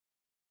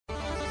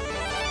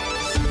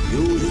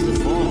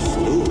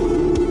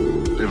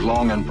Live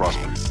long and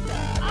prosper.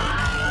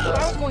 I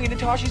was going into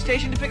Toshi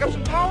Station to pick up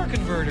some power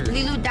converters.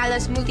 Lilu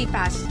Dallas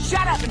Multipass.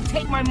 Shut up and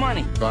take my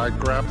money. By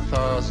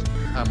Grabthar's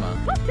hammer,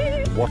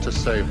 what a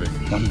saving.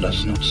 One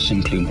does not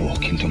simply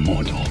walk into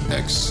Mordor.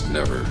 X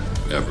never,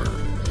 ever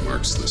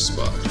marks the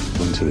spot.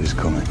 Winter is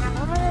coming.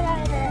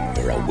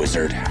 You're a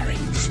wizard, Harry.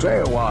 Stay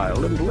a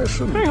while and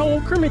listen. Hey, ho,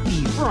 Kermit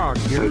the Frog.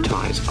 Bow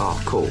ties are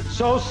cool.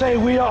 So say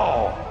we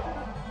all.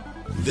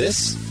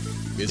 This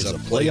is a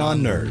Play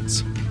on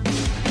Nerds.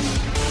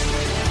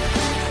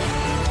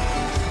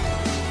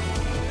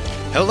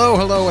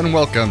 Hello, and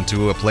welcome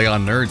to a Play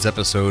on Nerds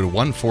episode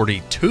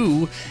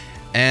 142.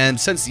 And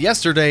since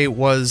yesterday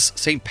was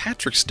St.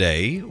 Patrick's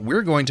Day,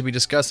 we're going to be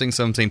discussing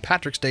some St.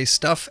 Patrick's Day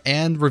stuff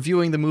and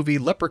reviewing the movie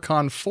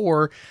Leprechaun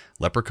 4,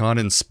 Leprechaun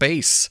in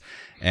Space.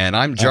 And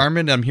I'm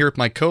Jarman, I'm here with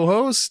my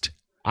co-host.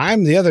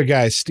 I'm the other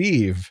guy,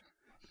 Steve.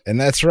 And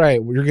that's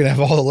right, we're going to have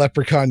all the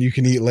leprechaun you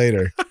can eat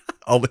later.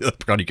 All the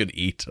leprechaun you can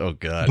eat, oh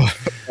god.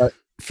 But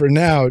for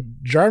now,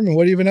 Jarman,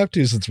 what have you been up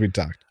to since we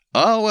talked?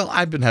 Oh, well,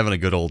 I've been having a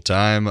good old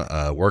time,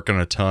 working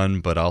a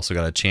ton, but I also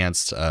got a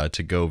chance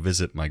to go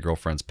visit my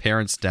girlfriend's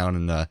parents down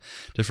in a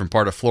different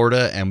part of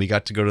Florida, and we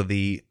got to go to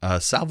the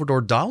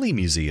Salvador Dali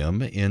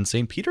Museum in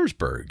St.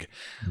 Petersburg.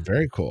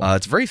 Very cool.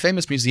 It's a very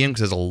famous museum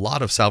because there's a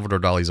lot of Salvador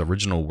Dali's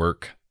original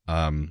work,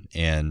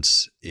 and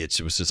it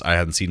was just, I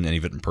hadn't seen any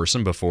of it in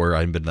person before.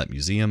 I hadn't been to that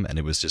museum, and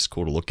it was just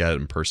cool to look at it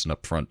in person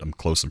up front,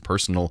 close and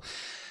personal.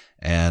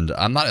 And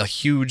I'm not a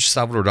huge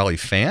Salvador Dali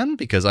fan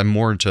because I'm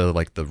more into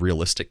like the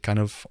realistic kind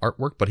of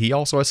artwork, but he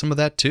also has some of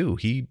that too.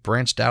 He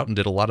branched out and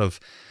did a lot of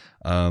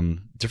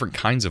different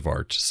kinds of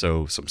art.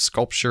 So some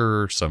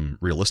sculpture, some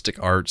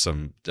realistic art,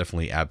 some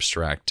definitely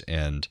abstract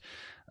and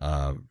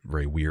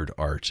very weird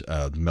art,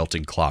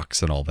 melting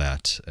clocks and all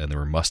that. And there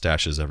were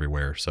mustaches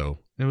everywhere. So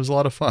it was a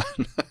lot of fun.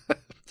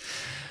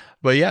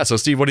 But yeah, so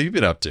Steve, what have you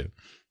been up to?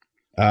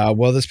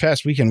 Well, this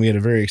past weekend, we had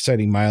a very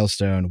exciting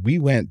milestone. We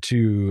went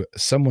to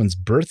someone's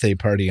birthday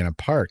party in a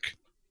park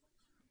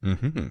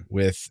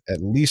with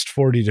at least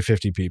 40 to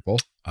 50 people.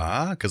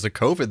 Because of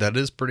COVID, that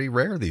is pretty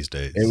rare these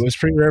days. It was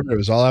pretty rare, but it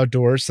was all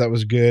outdoors. So that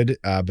was good.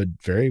 But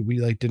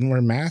we didn't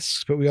wear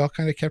masks, but we all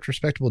kind of kept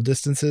respectable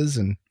distances,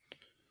 and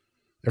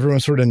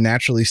everyone sort of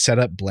naturally set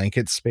up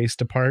blankets spaced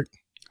apart.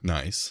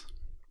 Nice.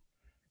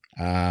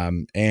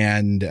 And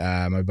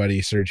my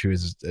buddy Serge, who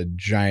is a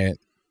giant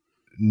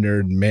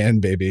nerd man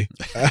baby,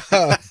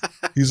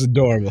 he's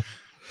adorable.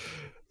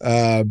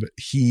 It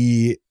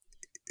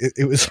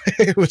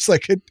was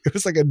like a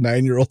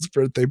 9-year-old's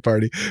birthday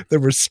party. There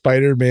were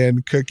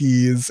Spider-Man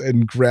cookies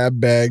and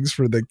grab bags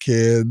for the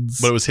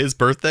kids. But it was his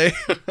birthday.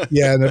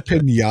 Yeah, and a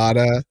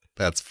piñata.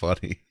 That's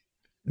funny.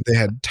 They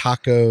had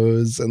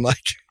tacos and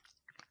like.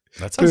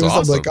 That sounds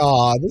awesome.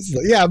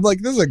 I'm like,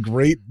 this is a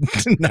great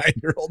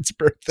 9-year-old's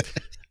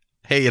birthday.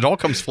 Hey, it all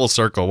comes full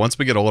circle. Once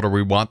we get older,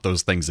 we want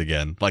those things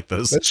again, like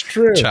those That's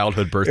true.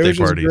 Childhood birthday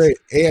parties. Great.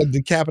 And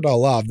to cap it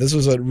all off, this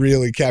was what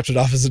really capped it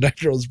off as a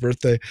 9-year-old's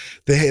birthday.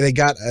 They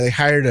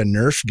hired a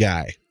Nerf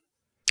guy.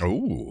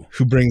 Oh,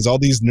 who brings all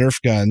these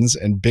Nerf guns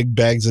and big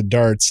bags of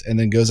darts, and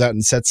then goes out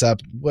and sets up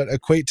what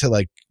equate to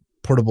like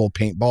portable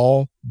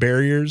paintball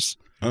barriers,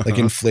 like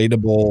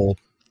inflatable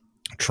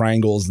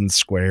triangles and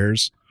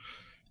squares,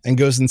 and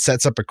goes and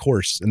sets up a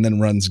course and then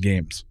runs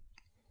games.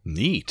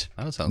 Neat.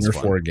 That sounds Nerf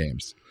fun. 4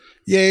 games.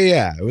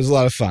 Yeah. It was a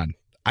lot of fun.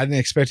 I didn't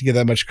expect to get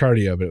that much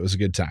cardio, but it was a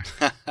good time.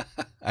 I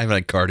haven't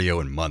had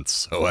cardio in months,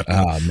 so I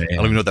don't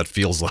even know what that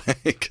feels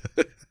like.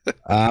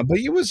 But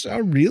it was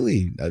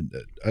really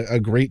a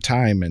great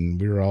time, and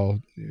we were all,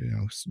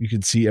 you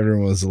could see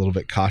everyone was a little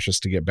bit cautious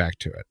to get back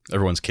to it.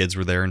 Everyone's kids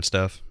were there and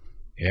stuff.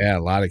 Yeah,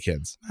 a lot of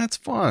kids. That's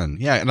fun.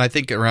 Yeah, and I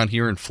think around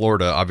here in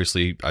Florida,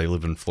 obviously I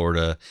live in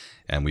Florida,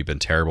 and we've been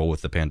terrible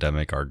with the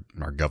pandemic. Our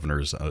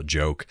governor's a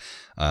joke.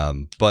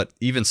 But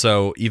even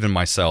so, even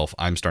myself,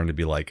 I'm starting to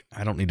be like,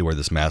 I don't need to wear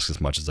this mask as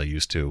much as I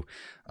used to.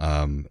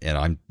 And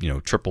I'm,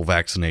 triple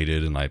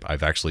vaccinated, and I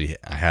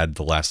had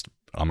the last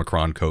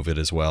Omicron COVID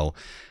as well,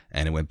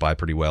 and it went by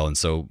pretty well. And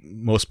so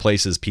most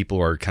places, people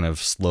are kind of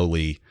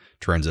slowly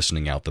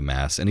transitioning out the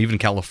mask, and even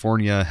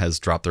California has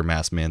dropped their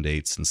mask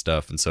mandates and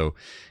stuff. And so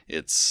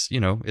it's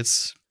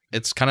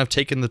kind of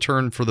taken the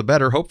turn for the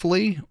better,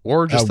 hopefully,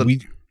 or just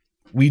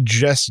we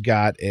just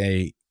got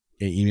a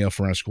email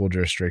from our school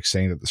district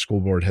saying that the school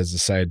board has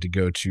decided to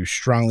go to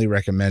strongly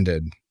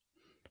recommended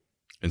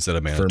instead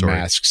of mandatory for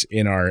masks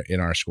in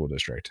our school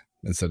district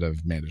instead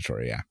of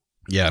mandatory.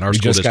 Yeah. And our we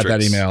school just got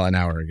that email an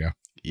hour ago.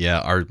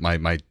 Yeah.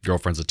 My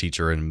girlfriend's a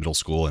teacher in middle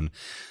school, and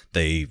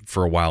they,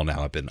 for a while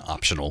now, have been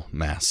optional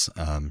masks.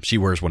 She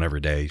wears one every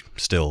day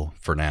still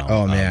for now.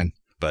 Oh man.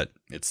 But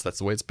that's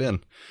the way it's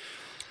been.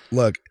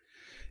 Look,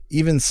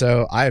 even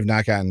so, I have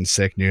not gotten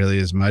sick nearly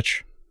as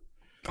much.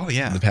 Oh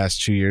yeah. In the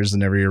past 2 years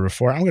than every year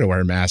before. I'm going to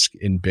wear a mask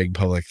in big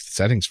public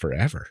settings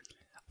forever.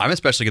 I'm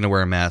especially going to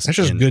wear a mask. That's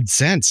just good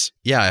sense.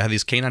 Yeah, I have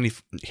these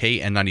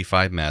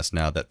KN95 masks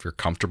now that you're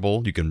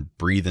comfortable. You can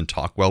breathe and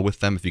talk well with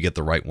them if you get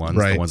the right ones.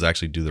 Right. The ones that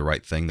actually do the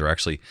right thing.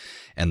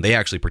 They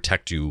actually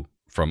protect you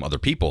from other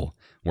people.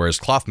 Whereas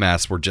cloth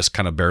masks were just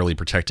kind of barely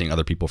protecting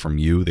other people from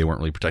you. They weren't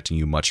really protecting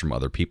you much from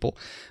other people.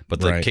 But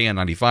the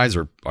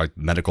KN95s are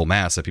medical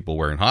masks that people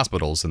wear in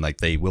hospitals, and like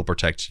they will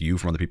protect you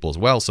from other people as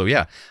well. So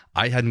yeah,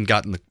 I hadn't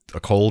gotten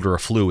a cold or a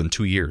flu in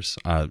 2 years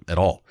at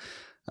all.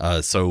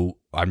 So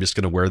I'm just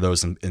going to wear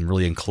those in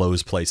really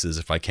enclosed places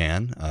if I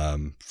can.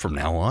 From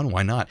now on,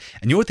 why not?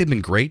 And you know what they've been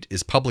great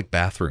is public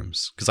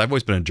bathrooms, because I've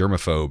always been a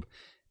germaphobe.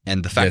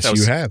 And the fact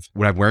that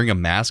when I'm wearing a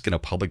mask in a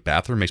public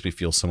bathroom makes me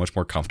feel so much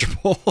more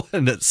comfortable,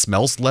 and it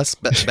smells less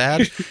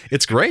bad.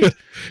 It's great.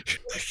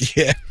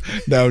 Yeah.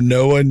 Now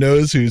no one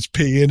knows who's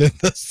peeing in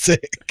the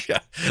sink. Yeah.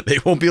 They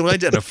won't be able to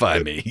identify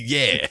me.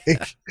 Yeah.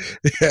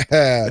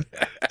 Yeah.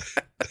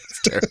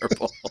 It's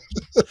terrible.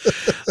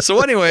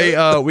 So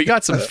anyway, we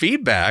got some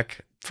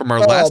feedback from our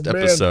last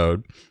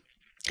episode.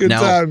 Good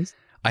times.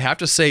 I have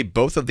to say,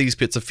 both of these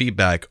bits of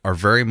feedback are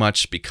very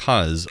much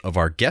because of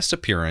our guest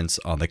appearance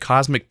on the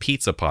Cosmic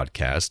Pizza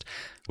podcast.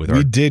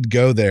 We did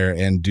go there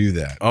and do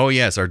that. Oh,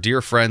 yes. Our dear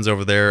friends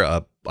over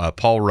there,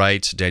 Paul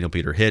Wright, Daniel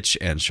Peter Hitch,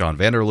 and Sean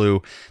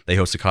Vanderloo. They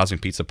host a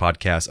Cosmic Pizza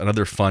podcast,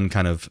 another fun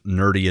kind of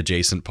nerdy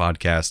adjacent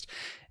podcast.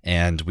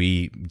 And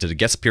we did a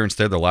guest appearance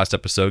there the last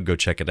episode. Go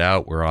check it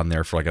out. We're on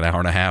there for like an hour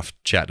and a half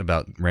chatting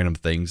about random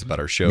things about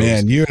our shows.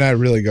 Man, you and I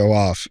really go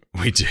off.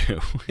 We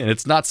do. And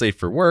it's not safe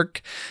for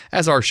work,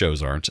 as our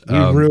shows aren't. We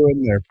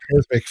ruined their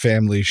perfect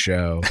family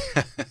show.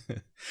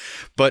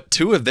 But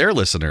 2 of their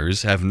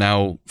listeners have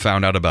now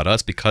found out about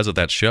us because of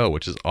that show,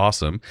 which is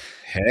awesome.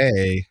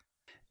 Hey.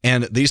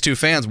 And these 2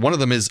 fans, one of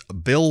them is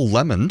Bill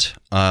Lemond,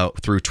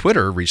 through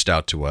Twitter, reached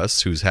out to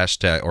us, whose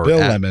hashtag or Bill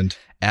Lemond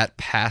at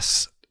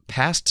Past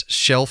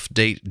Shelf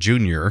Date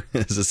Junior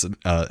is this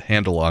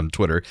handle on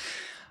Twitter.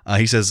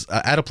 He says,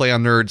 at a Play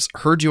on Nerds,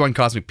 heard you on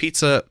Cosmic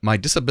Pizza. My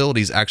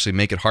disabilities actually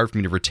make it hard for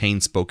me to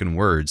retain spoken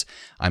words.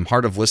 I'm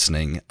hard of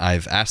listening.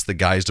 I've asked the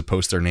guys to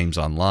post their names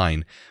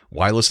online.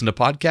 Why listen to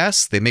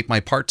podcasts? They make my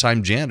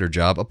part-time janitor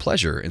job a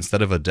pleasure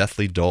instead of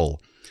deathly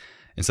dull.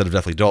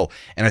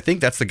 And I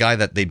think that's the guy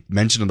that they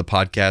mentioned in the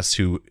podcast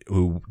who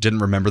didn't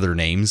remember their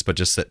names, but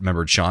just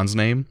remembered Sean's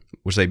name,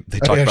 which they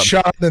talked about.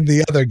 Sean and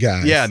the other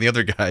guys. Yeah, and the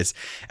other guys.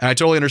 And I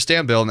totally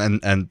understand, Bill.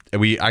 And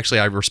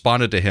I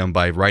responded to him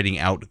by writing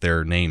out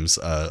their names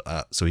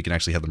so he can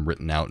actually have them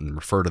written out and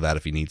refer to that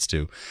if he needs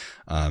to.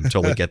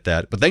 Totally get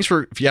that. But thanks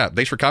for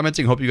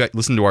commenting. Hope you guys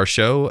listen to our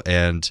show,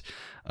 and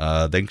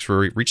thanks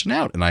for reaching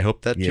out. And I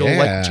hope that you'll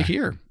like what you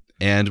hear.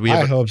 And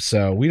I hope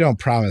so. We don't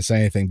promise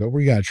anything, but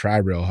we're going to try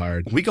real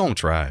hard. We're going to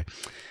try.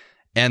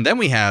 And then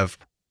we have,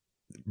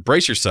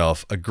 brace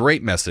yourself, a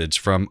great message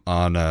from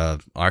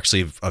of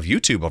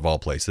YouTube of all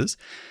places.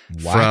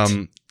 What?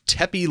 From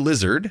Teppy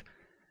Lizard.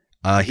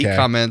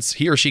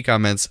 He or she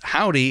comments,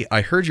 howdy,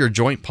 I heard your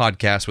joint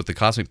podcast with the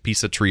Cosmic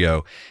Pizza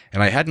Trio,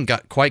 and I hadn't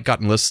quite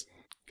gotten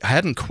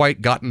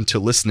to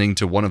listening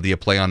to one of the A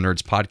Play on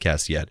Nerds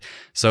podcasts yet.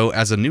 So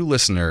as a new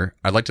listener,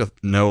 I'd like to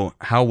know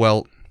how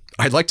well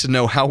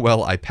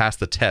I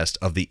passed the test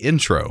of the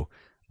intro,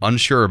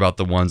 unsure about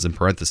the ones in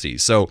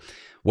parentheses. So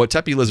what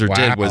Teppy Lizard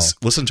did was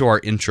listen to our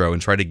intro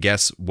and try to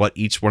guess what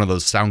each one of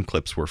those sound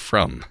clips were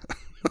from.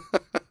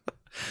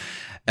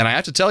 And I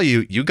have to tell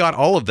you, you got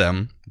all of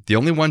them. The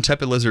only one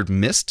Teppy Lizard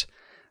missed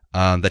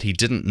that he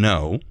didn't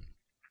know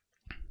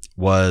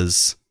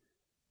was...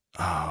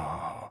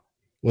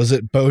 Was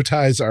it Bow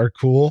Ties Are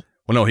Cool?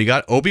 Well, no, he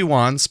got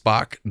Obi-Wan,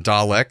 Spock,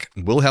 Dalek,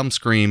 Wilhelm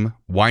Scream,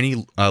 whiny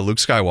Luke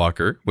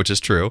Skywalker, which is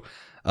true.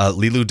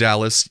 Lilu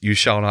Dallas, you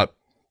shall not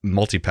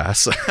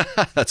multipass.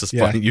 That's just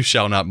funny. You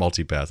shall not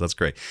multipass. That's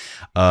great.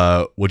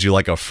 Would you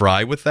like a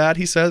fry with that?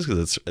 He says,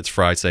 because it's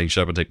Fry saying,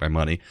 "Shut up and take my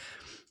money."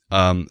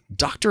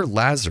 Dr.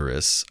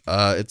 Lazarus.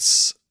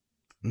 It's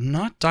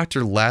not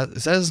Dr. Lazarus.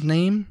 Is that his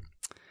name?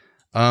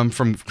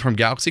 From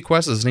Galaxy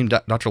Quest. Is his name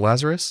Dr.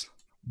 Lazarus?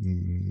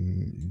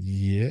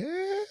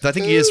 Yeah. I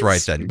think he is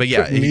right then. But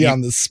yeah, he on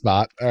the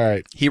spot. All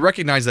right. He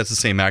recognized that's the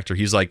same actor.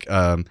 He's like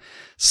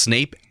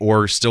Snape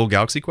or still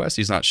Galaxy Quest.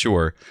 He's not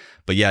sure.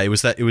 But yeah, it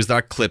was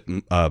that clip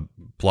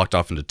blocked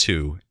off into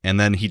 2. And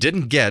then he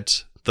didn't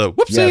get the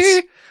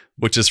whoopsie,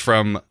 which is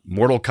from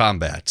Mortal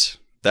Kombat.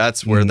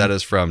 That's where that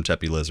is from,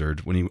 Teppy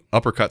Lizard. When you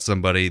uppercut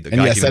somebody, the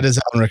guy that is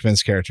Alan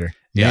Rickman's character.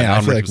 Yeah, man,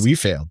 I feel like we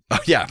failed.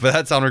 Yeah, but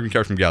that's Alan Rickman's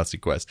character from Galaxy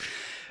Quest.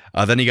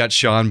 Then you got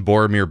Sean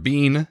Boromir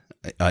Bean,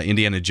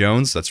 Indiana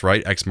Jones. That's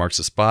right. X marks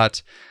the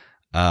spot.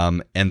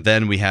 And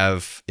then we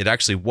have, it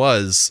actually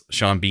was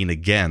Sean Bean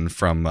again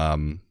from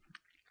Lord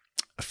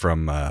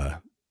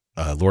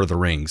of the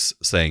Rings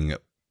saying,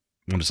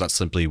 "One does not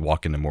simply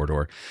walk into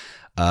Mordor."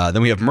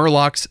 Then we have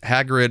Murlocs,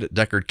 Hagrid,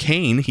 Deckard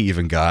Cain. He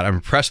even got, I'm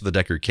impressed with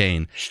the Deckard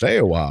Cain. Stay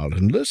a while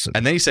and listen.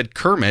 And then he said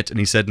Kermit, and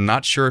he said,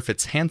 not sure if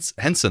it's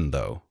Henson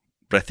though,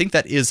 but I think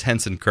that is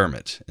Henson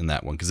Kermit in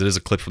that one, because it is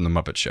a clip from the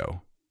Muppet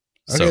Show.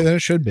 Okay, then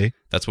it should be.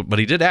 That's what, but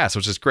he did ask,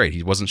 which is great.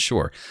 He wasn't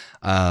sure.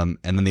 And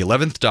then the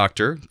 11th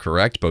Doctor,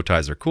 correct. Bow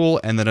ties are cool.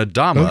 And then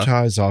Adama. Bow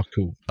ties are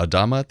cool.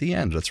 Adama at the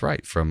end. That's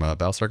right. From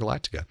Battlestar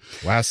Galactica.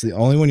 Wow, it's the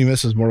only one you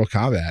missed was Mortal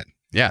Kombat.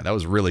 Yeah, that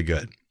was really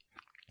good.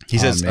 He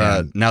says,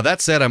 now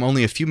that said, I'm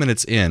only a few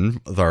minutes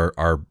in with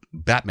our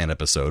Batman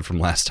episode from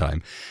last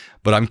time,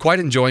 But I'm quite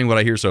enjoying what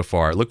I hear so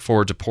far. I look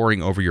forward to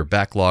poring over your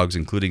backlogs,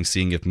 including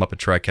seeing if Muppet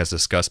Trek has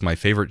discussed my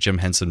favorite Jim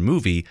Henson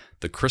movie,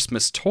 The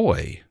Christmas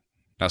Toy.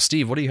 Now,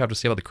 Steve, what do you have to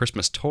say about The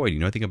Christmas Toy? Do you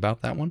know anything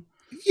about that one?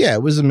 Yeah,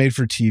 it was a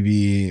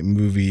made-for-TV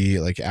movie,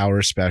 like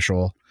hour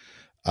special.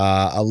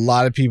 A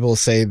lot of people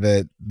say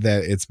that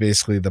it's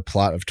basically the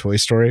plot of Toy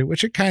Story,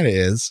 which it kind of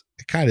is.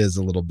 It kind of is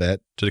a little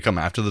bit. Did it come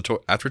after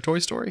after Toy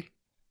Story?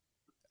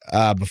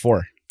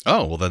 Before.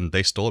 Oh, well, then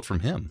they stole it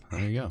from him.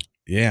 There you go.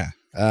 Yeah.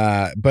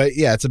 But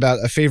yeah, it's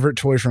about a favorite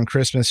toy from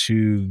Christmas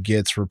who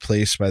gets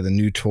replaced by the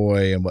new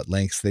toy and what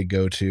lengths they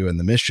go to and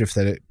the mischief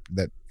that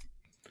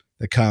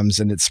comes.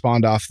 And it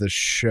spawned off the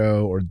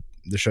show, or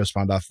the show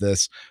spawned off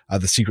this,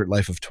 The Secret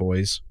Life of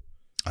Toys.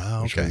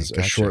 Oh, okay. Which was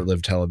a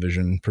short-lived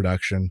television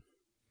production.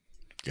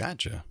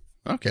 Gotcha.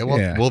 Okay.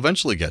 Well, We'll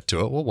eventually get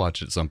to it. We'll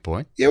watch it at some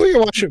point. Yeah, we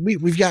can watch it.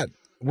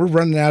 We're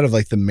running out of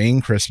like the main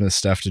Christmas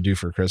stuff to do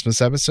for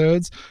Christmas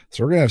episodes.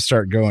 So we're going to have to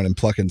start going and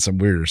plucking some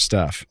weirder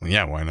stuff.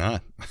 Yeah, why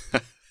not?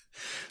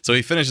 So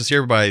he finishes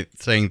here by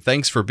saying,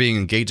 thanks for being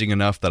engaging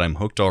enough that I'm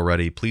hooked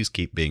already. Please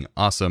keep being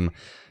awesome.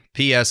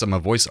 P.S. I'm a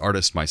voice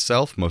artist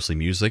myself, mostly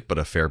music, but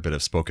a fair bit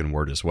of spoken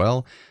word as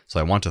well. So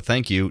I want to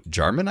thank you,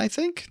 Jarman, I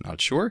think? Not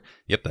sure.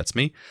 Yep, that's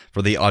me.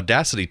 For the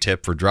Audacity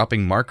tip for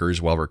dropping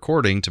markers while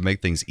recording to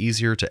make things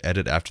easier to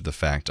edit after the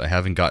fact. I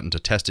haven't gotten to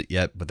test it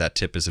yet, but that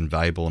tip is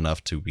invaluable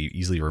enough to be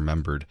easily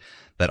remembered.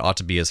 That ought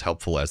to be as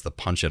helpful as the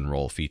punch and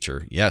roll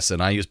feature. Yes,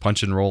 and I use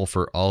punch and roll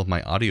for all of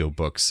my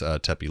audiobooks,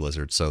 Teppy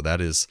Lizard, so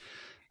that is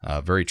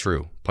very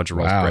true. Punch and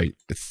roll is great.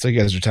 It's like you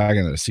guys are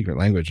talking in a secret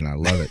language, and I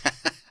love it.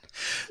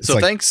 So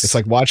thanks. It's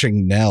like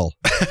watching Nell.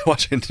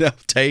 Watching Nell,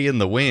 Tay in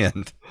the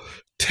wind.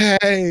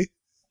 Tay.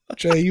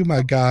 Jay, you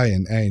my guy,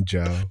 and ain't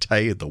Joe.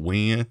 Tay in the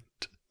wind.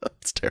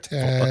 That's terrible.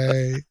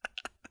 Tay.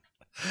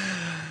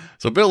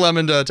 So Bill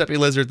Lemon, Teppy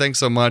Lizard, thanks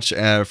so much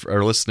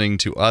for listening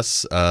to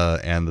us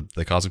and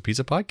the Cosmic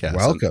Pizza Podcast.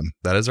 Welcome. And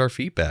that is our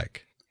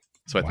feedback.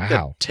 So I think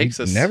that takes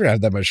us... Never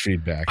had that much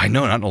feedback. I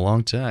know, not in a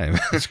long time.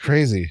 It's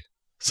crazy.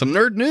 Some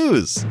nerd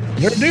news.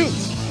 Nerd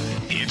news.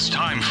 It's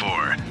time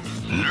for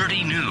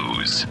Nerdy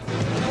News.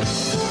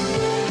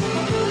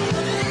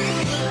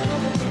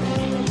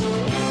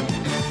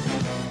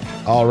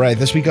 All right,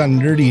 this week on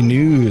Nerdy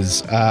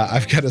News,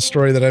 I've got a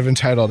story that I've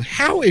entitled,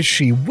 How is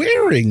she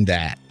wearing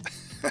that?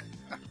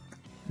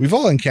 We've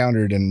all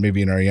encountered, and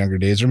maybe in our younger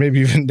days, or maybe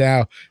even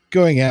now,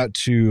 going out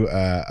to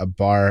a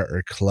bar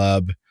or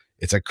club.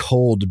 It's a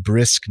cold,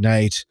 brisk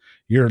night.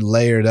 You're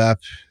layered up.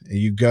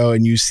 You go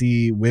and you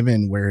see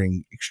women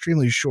wearing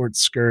extremely short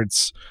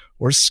skirts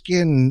or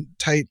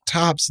skin-tight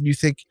tops, and you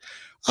think,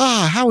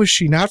 how is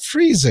she not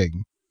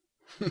freezing?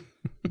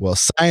 Well,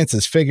 science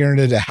is figuring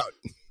it out.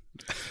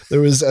 There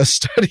was a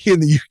study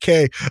in the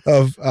UK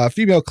of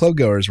female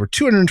clubgoers where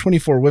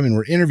 224 women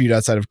were interviewed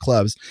outside of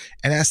clubs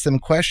and asked them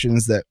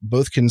questions that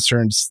both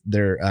concerned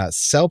their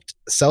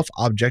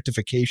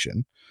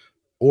self-objectification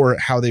or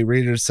how they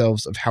rated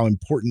themselves of how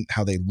important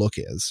how they look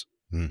is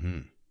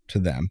to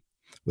them,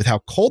 with how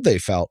cold they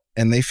felt.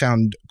 And they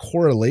found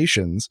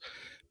correlations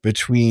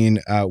between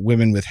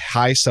women with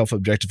high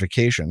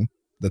self-objectification,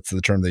 that's the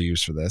term they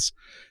use for this,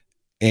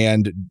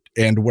 and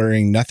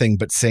wearing nothing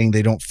but saying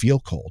they don't feel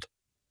cold.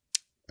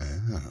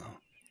 Oh.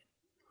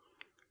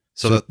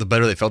 So the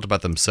better they felt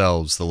about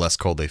themselves, the less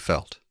cold they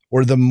felt.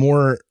 Or the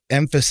more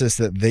emphasis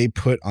that they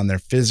put on their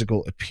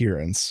physical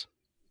appearance,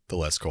 the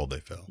less cold they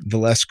felt. The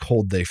less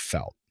cold they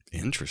felt.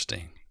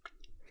 Interesting.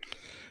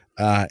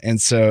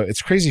 And so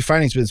it's crazy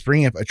findings, but it's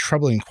bringing up a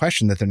troubling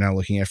question that they're now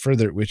looking at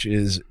further, which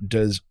is,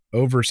 does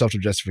over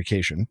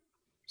objectification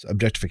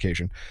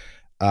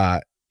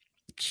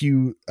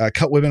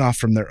cut women off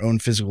from their own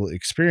physical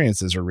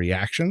experiences or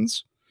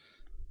reactions?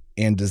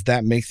 And does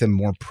that make them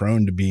more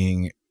prone to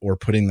being or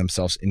putting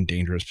themselves in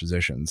dangerous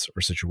positions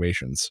or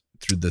situations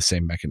through the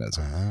same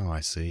mechanism? Oh,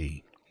 I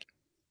see.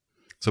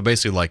 So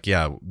basically, like,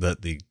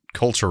 the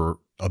culture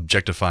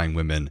objectifying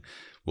women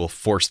will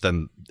force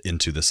them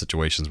into the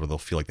situations where they'll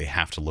feel like they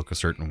have to look a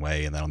certain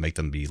way, and that'll make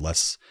them be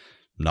less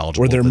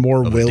knowledgeable. Or they're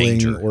more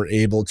willing or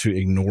able to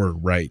ignore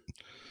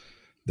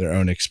their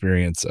own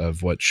experience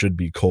of what should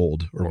be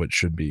cold or what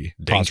should be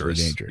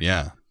dangerous.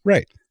 Yeah.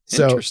 Right.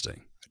 So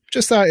interesting.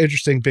 Just thought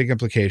interesting, big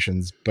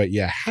implications. But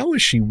yeah, how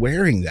is she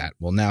wearing that?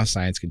 Well, now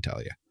science can tell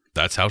you.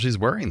 That's how she's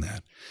wearing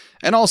that.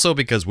 And also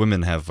because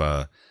women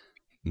have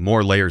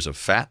more layers of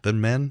fat than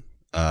men.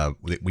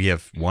 We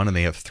have one and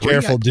they have three.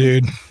 Careful,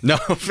 dude. No,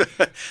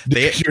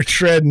 you're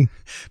treading.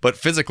 But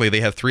physically,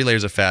 they have 3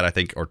 layers of fat, I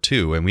think, or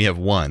 2, and we have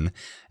 1.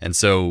 And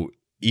so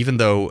even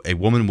though a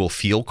woman will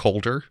feel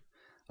colder,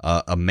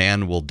 a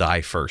man will die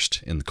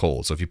first in the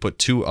cold. So if you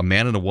put a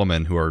man and a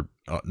woman who are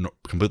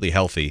completely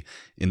healthy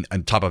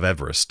on top of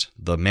Everest,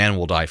 the man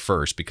will die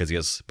first because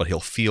he'll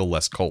feel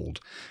less cold.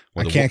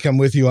 I can't come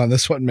with you on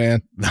this one,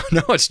 man.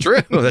 No, it's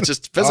true. That's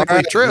just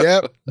physically true.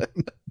 Yep.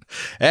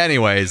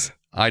 Anyways,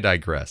 I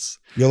digress.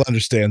 You'll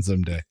understand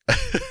someday.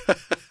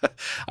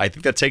 I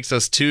think that takes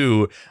us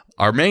to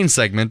our main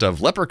segment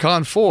of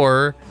Leprechaun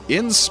 4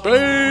 in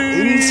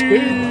Space.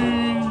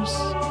 In Space.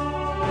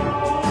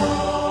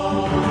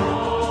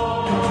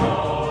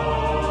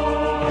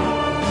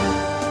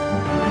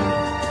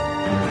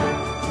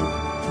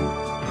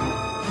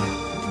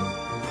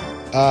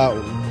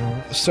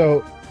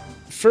 So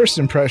first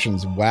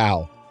impressions,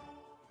 wow.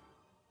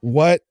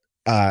 What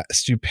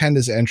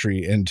stupendous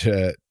entry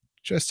into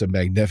just a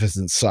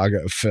magnificent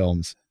saga of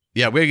films.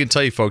 Yeah, we can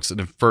tell you folks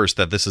first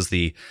that this is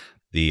the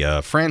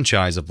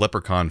franchise of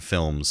Leprechaun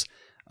films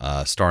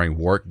starring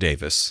Warwick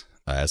Davis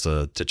as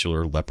a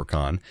titular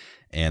Leprechaun.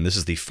 And this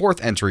is the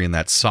fourth entry in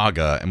that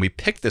saga. And we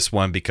picked this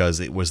one because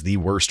it was the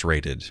worst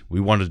rated. We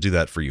wanted to do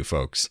that for you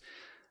folks.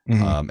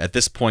 Mm-hmm. At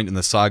this point in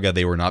the saga,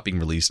 they were not being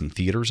released in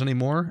theaters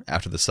anymore.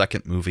 After the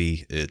second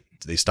movie,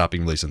 they stopped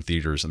being released in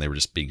theaters and they were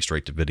just being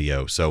straight to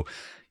video. So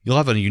you'll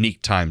have a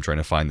unique time trying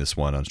to find this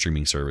one on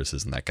streaming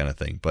services and that kind of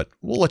thing. But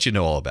we'll let you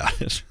know all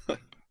about it.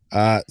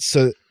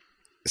 So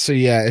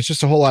yeah, it's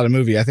just a whole lot of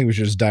movie. I think we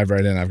should just dive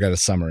right in. I've got a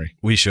summary.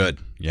 We should.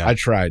 Yeah. I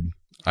tried.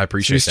 I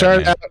appreciate so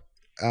we started out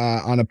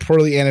on a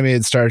poorly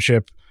animated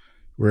starship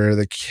where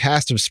the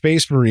cast of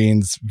Space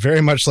Marines,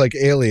 very much like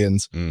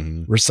aliens,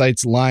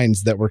 recites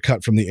lines that were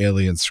cut from the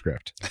Alien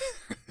script.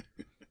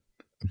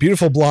 A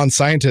beautiful blonde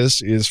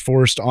scientist is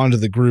forced onto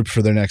the group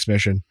for their next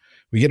mission.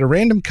 We get a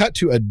random cut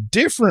to a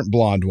different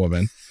blonde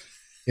woman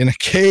in a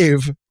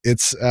cave.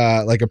 It's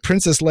like a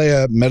Princess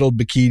Leia metal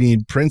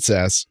bikini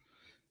princess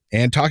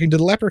and talking to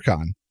the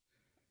Leprechaun.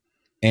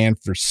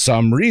 And for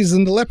some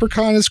reason, the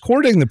Leprechaun is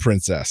courting the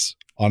princess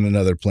on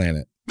another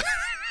planet.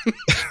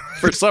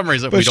 For some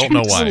reason, we don't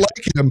know why.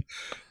 Like him,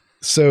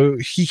 so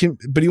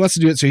but he wants to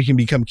do it so he can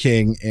become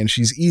king, and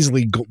she's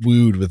easily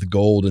wooed with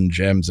gold and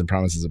gems and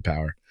promises of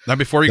power. Now,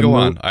 before you go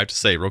on, I have to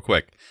say real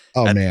quick.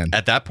 Man.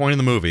 At that point in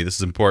the movie, this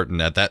is important.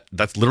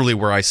 That's literally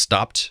where I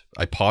stopped.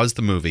 I paused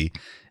the movie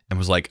and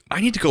was like, I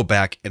need to go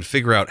back and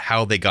figure out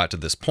how they got to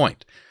this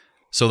point.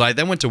 So I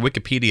then went to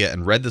Wikipedia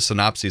and read the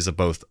synopses of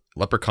both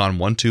Leprechaun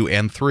 1, 2,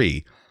 and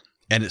 3,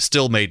 and it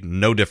still made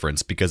no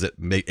difference because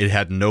it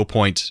had no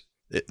point.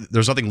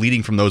 There's nothing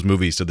leading from those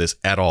movies to this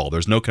at all.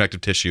 There's no connective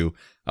tissue.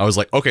 I was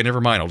like, okay,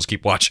 never mind. I'll just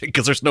keep watching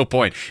because there's no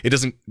point. It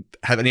doesn't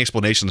have any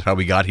explanation of how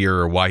we got here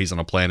or why he's on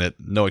a planet.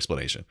 No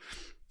explanation.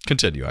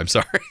 Continue. I'm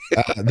sorry.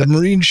 The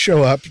Marines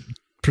show up,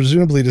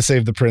 presumably to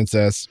save the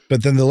princess,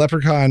 but then the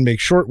Leprechaun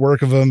makes short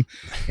work of him,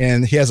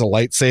 and he has a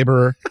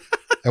lightsaber.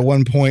 At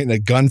one point, a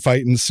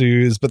gunfight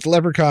ensues, but the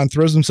Leprechaun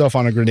throws himself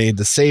on a grenade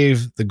to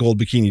save the gold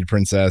bikini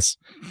princess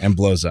and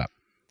blows up.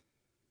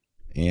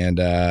 And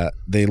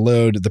they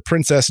load the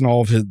princess and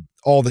all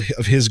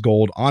of his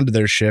gold onto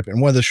their ship, and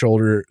one of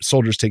the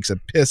soldiers takes a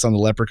piss on the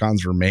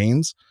Leprechaun's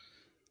remains,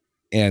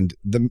 and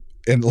the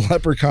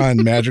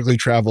Leprechaun magically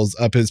travels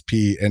up his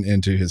pee and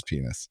into his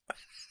penis.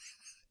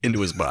 Into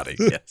his body,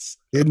 yes.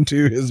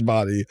 Into his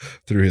body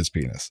through his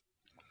penis.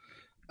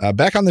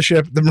 Back on the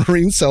ship, the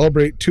Marines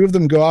celebrate. Two of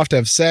them go off to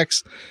have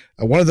sex.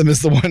 One of them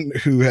is the one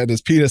who had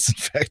his penis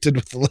infected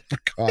with the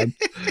Leprechaun.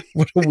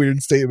 What a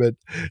weird statement.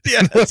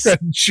 Yes. The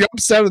Leprechaun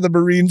jumps out of the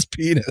Marine's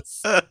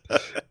penis,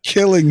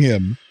 killing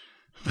him.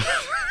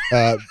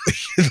 The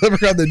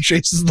Leprechaun then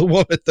chases the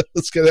woman that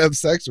was going to have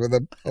sex with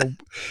him.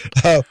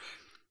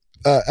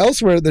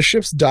 Elsewhere, the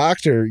ship's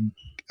doctor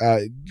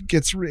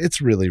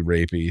it's really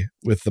rapey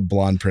with the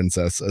blonde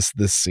princess,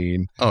 this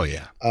scene. Oh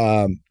yeah.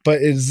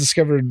 But it is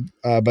discovered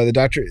by the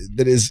doctor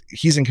that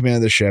he's in command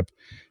of the ship.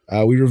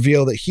 We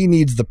reveal that he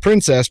needs the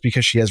princess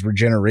because she has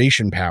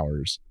regeneration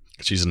powers.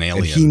 She's an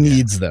alien. And he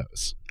needs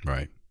those.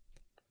 Right.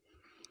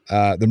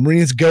 The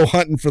Marines go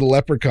hunting for the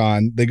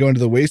Leprechaun. They go into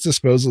the waste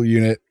disposal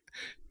unit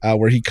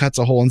where he cuts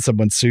a hole in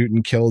someone's suit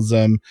and kills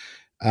them.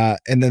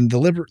 And then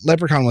the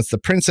Leprechaun wants the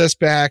princess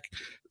back.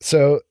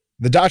 So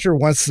the doctor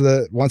wants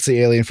the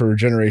alien for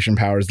regeneration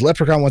powers. The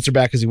Leprechaun wants her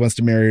back because he wants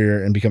to marry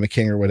her and become a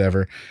king or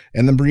whatever.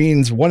 And the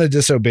Marines want to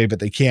disobey, but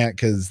they can't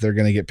because they're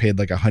going to get paid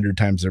like 100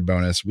 times their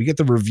bonus. We get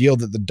the reveal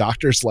that the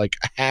doctor's like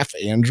a half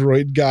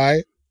android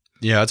guy.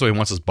 Yeah, that's why he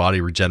wants his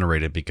body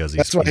regenerated because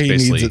that's why he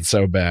needs it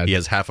so bad. He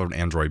has half of an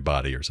android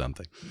body or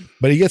something.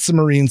 But he gets the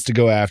Marines to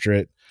go after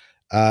it.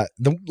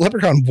 The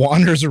Leprechaun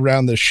wanders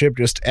around the ship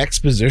just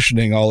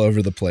expositioning all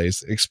over the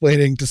place,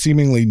 explaining to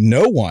seemingly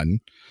no one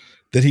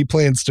that he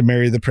plans to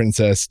marry the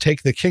princess,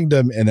 take the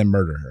kingdom, and then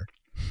murder her.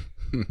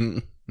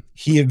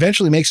 He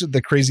eventually makes it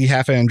the crazy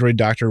half-android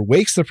doctor,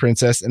 wakes the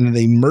princess, and then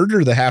they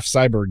murder the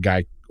half-cyborg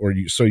guy,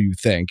 so you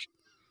think.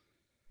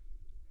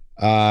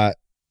 And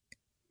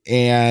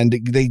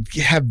they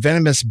have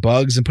venomous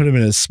bugs and put him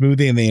in a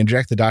smoothie, and they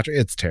inject the doctor.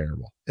 It's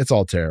terrible. It's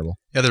all terrible.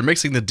 Yeah, they're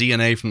mixing the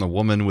DNA from the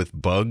woman with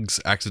bugs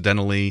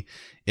accidentally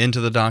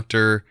into the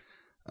doctor,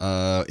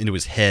 into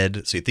his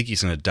head, so you think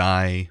he's going to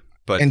die.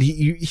 And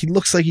he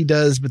looks like he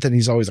does, but then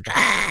he's always like,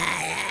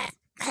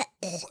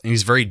 and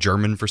he's very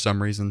German for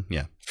some reason.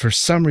 Yeah. For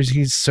some reason,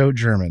 he's so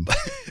German.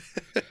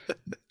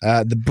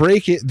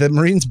 The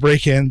Marines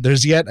break in.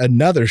 There's yet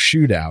another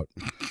shootout.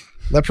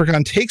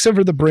 Leprechaun takes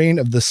over the brain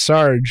of the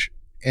Sarge,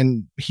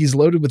 and he's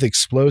loaded with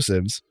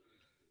explosives.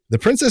 The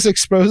princess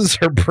exposes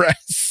her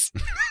breasts,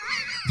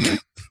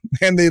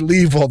 and they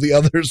leave while the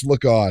others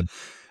look on.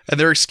 And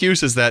their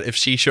excuse is that if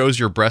she shows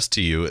your breast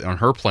to you on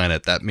her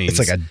planet, that means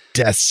it's like a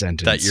death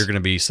sentence. That you're going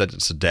to be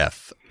sentenced to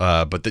death.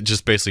 But that's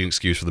just basically an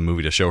excuse for the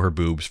movie to show her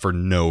boobs for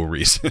no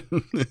reason.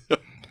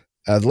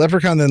 The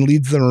Leprechaun then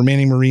leads the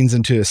remaining Marines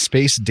into a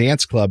space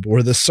dance club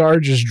where the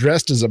Sarge is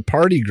dressed as a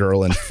party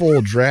girl in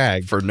full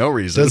drag. For no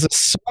reason. Does a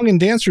song and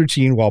dance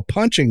routine while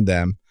punching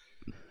them.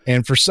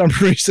 And for some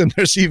reason,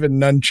 there's even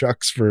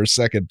nunchucks for a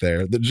second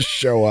there that just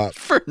show up.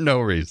 For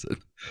no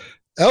reason.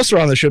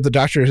 Elsewhere on the ship, the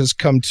Doctor has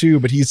come to,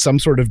 but he's some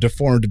sort of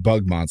deformed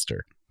bug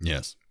monster.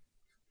 Yes.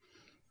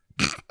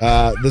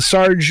 The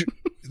Sarge,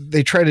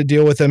 they try to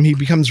deal with him. He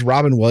becomes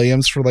Robin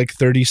Williams for like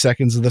 30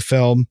 seconds of the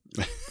film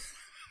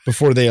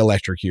before they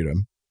electrocute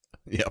him.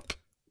 Yep.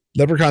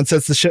 Leprechaun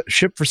sets the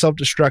ship for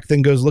self-destruct,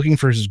 then goes looking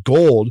for his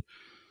gold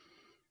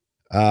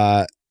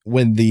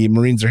when the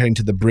Marines are heading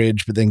to the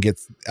bridge, but then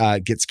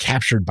gets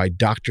captured by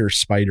Dr.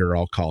 Spider,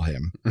 I'll call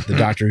him. The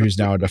Doctor who's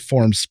now a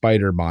deformed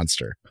spider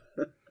monster.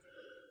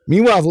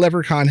 Meanwhile, the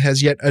Leprechaun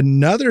has yet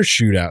another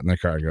shootout in the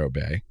cargo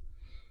bay.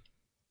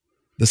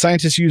 The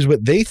scientists use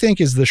what they think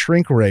is the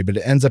shrink ray, but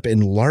it ends up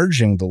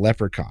enlarging the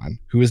Leprechaun,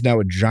 who is now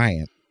a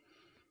giant.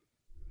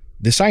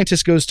 The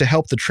scientist goes to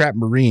help the trapped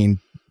Marine.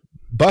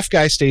 Buff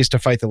Guy stays to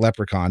fight the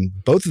Leprechaun.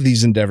 Both of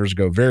these endeavors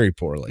go very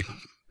poorly.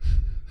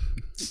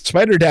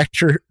 Spider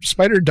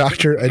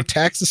Doctor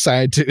attacks the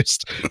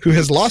scientist who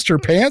has lost her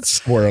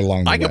pants somewhere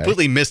along the way. I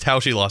completely missed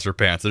how she lost her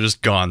pants. They're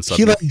just gone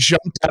suddenly. He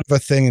jumped out of a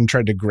thing and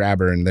tried to grab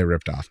her, and they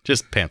ripped off.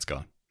 Just pants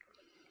gone.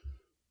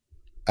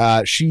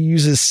 She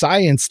uses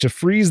science to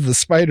freeze the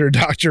Spider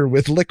Doctor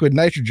with liquid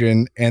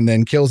nitrogen and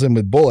then kills him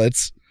with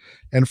bullets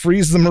and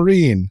frees the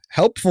Marine.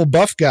 Helpful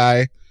Buff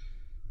Guy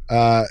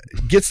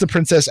gets the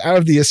princess out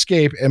of the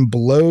escape and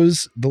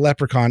blows the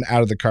Leprechaun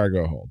out of the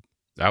cargo hold.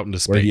 Out into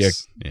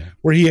space.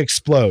 Where he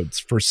explodes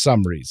for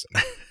some reason.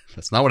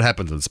 That's not what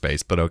happens in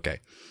space, but okay.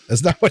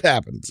 That's not what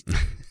happens.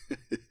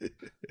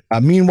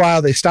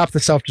 Meanwhile, they stop the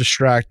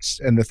self-destruct,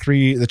 and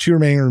the two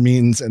remaining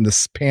Marines and the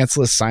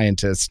pantsless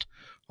scientist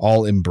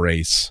all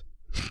embrace.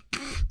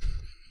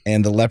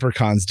 And the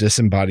Leprechaun's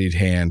disembodied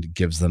hand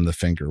gives them the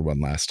finger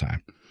one last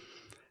time.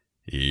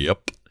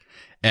 Yep.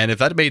 And if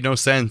that made no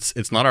sense,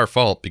 it's not our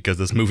fault because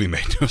this movie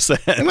made no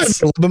sense. It might be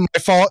a little bit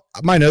my fault.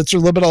 My notes are a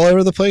little bit all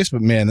over the place,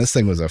 but man, this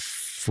thing was a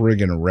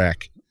friggin'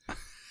 wreck.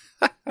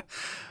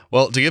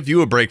 Well, to give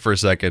you a break for a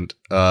second,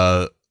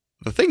 the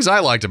things I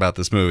liked about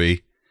this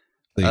movie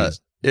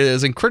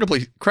is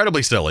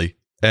incredibly silly,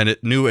 and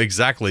it knew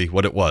exactly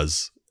what it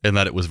was, and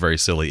that it was very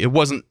silly. It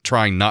wasn't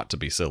trying not to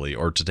be silly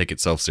or to take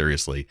itself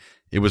seriously.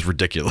 It was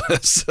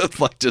ridiculous,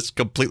 like just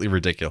completely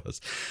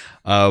ridiculous.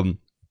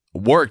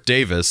 Warwick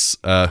Davis,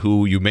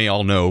 who you may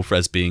all know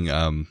as being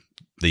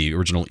the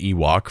original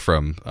Ewok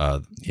from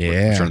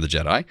Return of the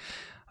Jedi.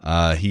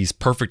 He's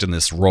perfect in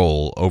this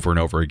role over and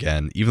over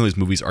again. Even though his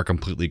movies are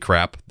completely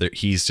crap,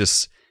 he's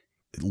just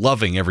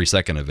loving every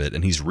second of it.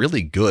 And he's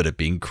really good at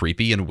being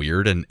creepy and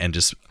weird and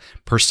just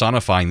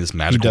personifying this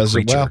magical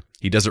creature.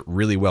 He does it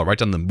really well, right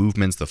down the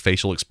movements, the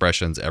facial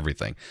expressions,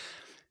 everything.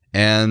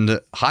 And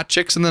hot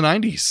chicks in the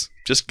 90s.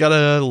 Just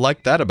gotta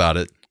like that about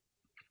it.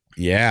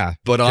 Yeah.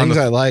 But things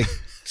I like.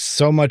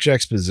 So much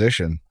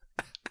exposition.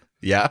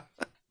 Yeah.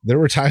 There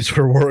were times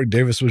where Warwick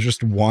Davis was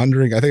just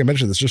wandering. I think I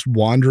mentioned this, just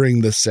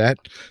wandering the set,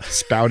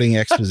 spouting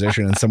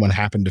exposition, and someone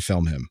happened to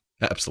film him.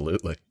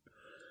 Absolutely.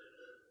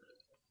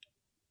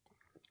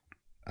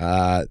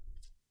 That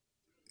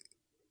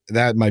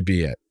might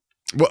be it.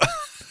 Well,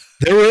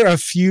 there were a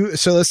few.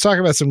 So let's talk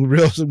about some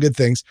good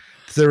things.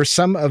 There were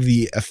some of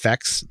the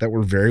effects that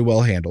were very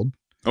well handled.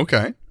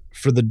 Okay.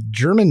 For the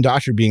German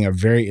Doctor being a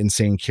very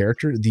insane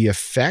character, the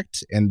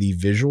effect and the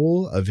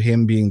visual of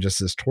him being just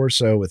this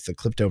torso with the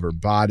clipped over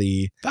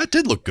body. That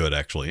did look good,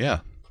 actually.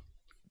 Yeah.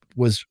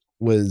 Was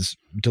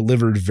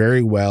delivered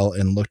very well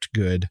and looked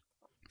good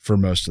for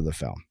most of the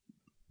film.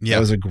 Yeah.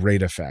 That was a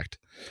great effect.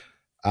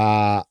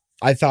 I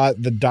thought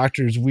the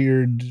Doctor's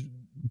weird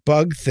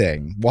bug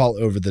thing, while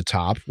over the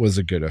top, was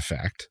a good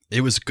effect.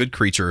 It was a good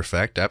creature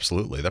effect.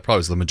 Absolutely. That probably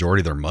was the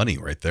majority of their money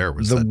right there.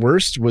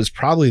 Worst was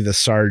probably the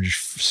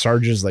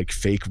Sarge's like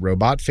fake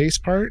robot face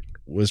part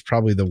was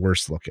probably the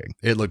worst looking.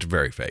 It looked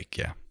very fake.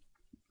 Yeah.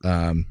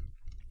 I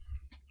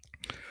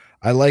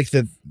like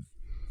that.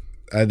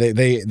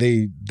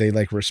 They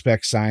like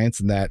respect science,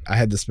 and that I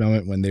had this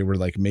moment when they were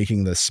like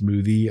making the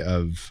smoothie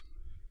of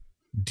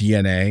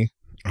DNA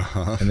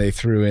and they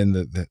threw in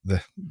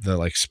the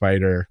like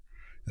spider,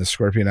 the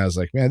scorpion. I was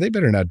like, man, they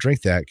better not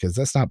drink that because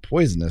that's not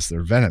poisonous.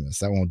 They're venomous.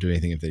 That won't do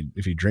anything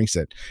if he drinks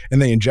it.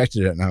 And they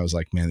injected it, and I was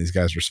like, man, these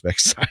guys respect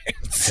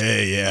science.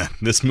 Hey, yeah,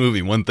 this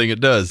movie, one thing it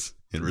does,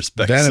 it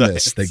respects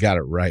venomous. Science. They got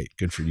it right.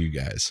 Good for you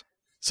guys.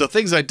 So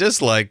things I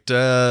disliked: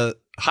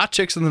 hot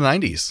chicks in the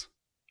 90s.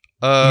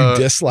 You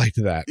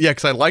disliked that? Yeah,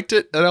 because I liked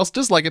it, and I also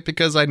dislike it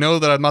because I know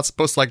that I'm not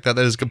supposed to like that.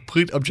 That is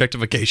complete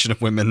objectification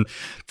of women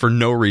for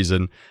no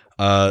reason.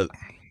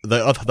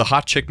 The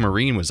hot chick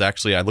Marine was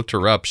actually, I looked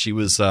her up. She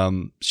was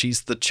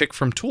she's the chick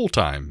from Tool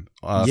Time.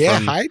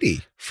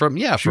 Heidi. She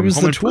was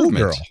Home the Tool Improvement.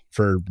 girl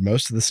for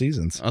most of the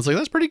seasons. I was like,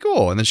 that's pretty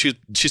cool. And then she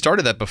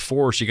started that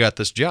before she got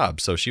this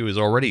job, so she was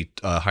already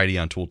Heidi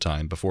on Tool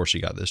Time before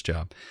she got this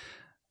job.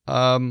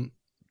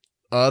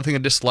 Other thing I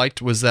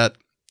disliked was that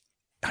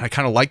I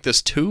kind of like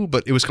this too,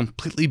 but it was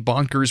completely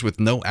bonkers with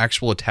no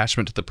actual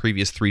attachment to the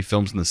previous 3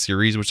 films in the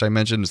series, which I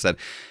mentioned, is that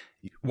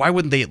why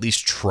wouldn't they at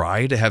least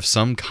try to have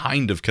some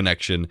kind of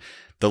connection?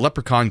 The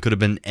Leprechaun could have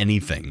been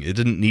anything. It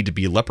didn't need to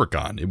be a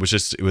Leprechaun. It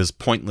was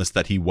pointless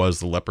that he was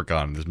the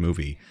Leprechaun in this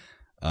movie.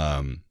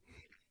 And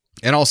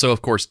also,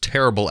 of course,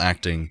 terrible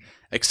acting,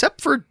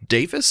 except for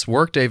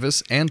Warwick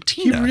Davis and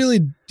Tina.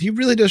 He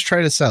really does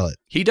try to sell it.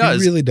 He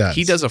does. He really does.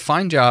 He does a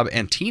fine job.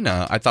 And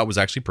Tina, I thought, was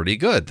actually pretty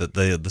good.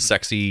 The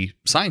sexy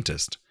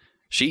scientist.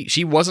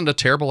 She wasn't a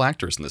terrible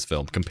actress in this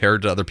film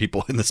compared to other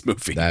people in this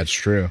movie. That's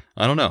true.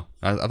 I don't know.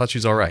 I thought she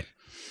was all right.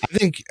 I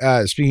think,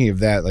 speaking of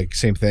that, like,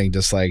 same thing,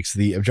 dislikes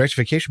the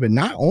objectification, but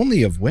not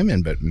only of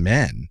women, but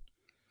men.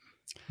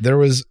 There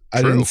was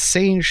an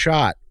insane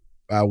shot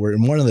where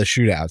in one of the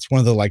shootouts, one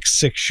of the like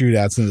 6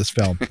 shootouts in this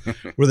film,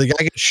 where the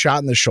guy gets shot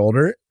in the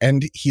shoulder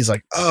and he's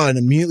like, oh, and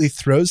immediately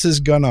throws his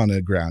gun on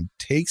the ground,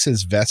 takes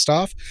his vest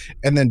off,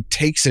 and then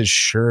takes his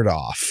shirt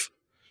off,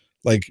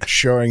 like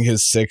showing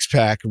his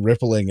 6-pack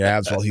rippling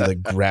abs while he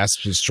like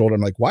grasps his shoulder.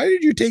 I'm like, why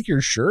did you take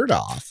your shirt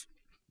off?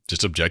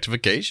 Just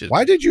objectification.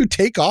 Why did you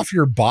take off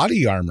your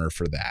body armor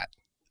for that?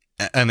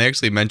 And they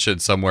actually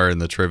mentioned somewhere in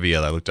the trivia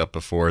that I looked up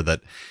before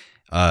that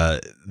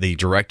the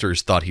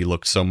directors thought he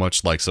looked so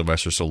much like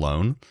Sylvester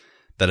Stallone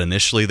that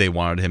initially they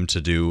wanted him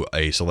to do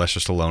a Sylvester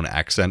Stallone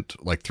accent,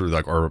 like through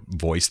like or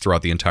voice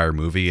throughout the entire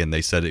movie, and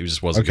they said it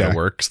just wasn't going to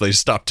work, so they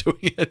stopped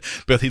doing it.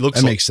 But he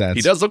looks, that makes sense.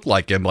 He does look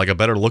like him, like a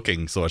better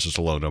looking Sylvester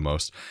Stallone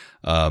almost.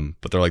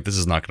 But they're like, this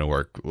is not going to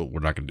work. We're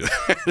not going to do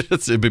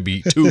that. It would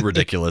be too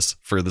ridiculous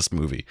for this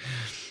movie.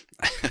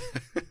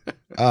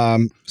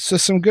 So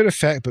some good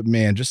effect, but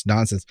man, just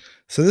nonsense.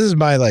 So this is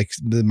my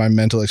my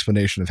mental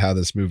explanation of how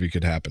this movie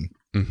could happen.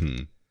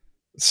 Mm-hmm.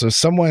 So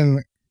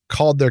someone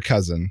called their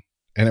cousin,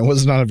 and it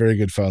was not a very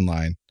good phone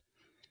line,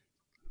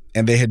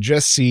 and they had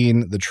just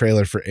seen the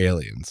trailer for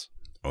Aliens.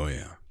 Oh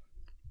yeah.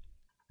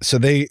 So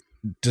they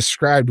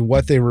described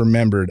what they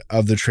remembered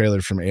of the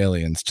trailer from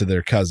Aliens to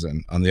their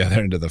cousin on the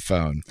other end of the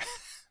phone.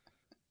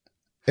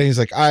 And he's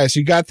like, all right, so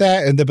you got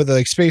that? And but they're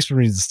like Space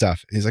Marines and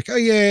stuff. And he's like, oh,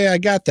 yeah, I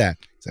got that.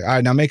 He's like, all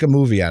right, now make a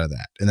movie out of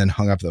that. And then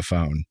hung up the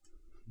phone.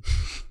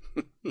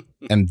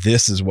 And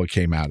this is what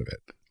came out of it.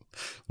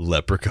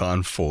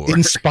 Leprechaun 4.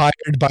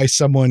 Inspired by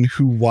someone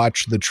who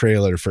watched the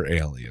trailer for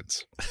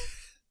Aliens.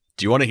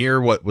 Do you want to hear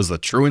what was the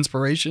true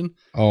inspiration?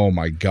 Oh,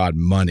 my God,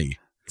 money.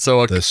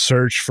 So the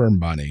search for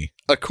money.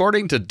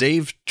 According to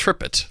Dave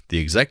Trippett, the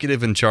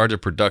executive in charge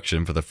of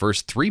production for the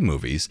first 3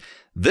 movies,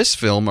 this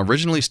film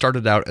originally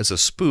started out as a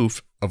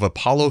spoof of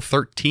Apollo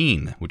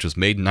 13, which was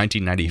made in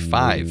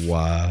 1995.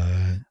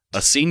 What?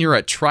 A senior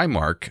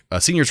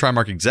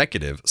Trimark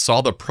executive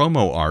saw the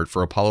promo art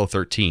for Apollo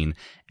 13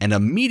 and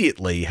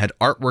immediately had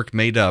artwork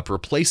made up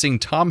replacing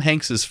Tom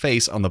Hanks's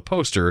face on the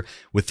poster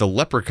with the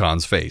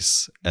Leprechaun's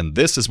face. And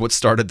this is what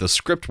started the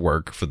script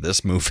work for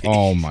this movie.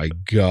 Oh my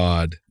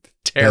God.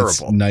 Terrible.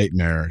 That's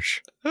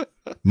nightmarish.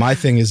 My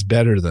thing is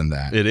better than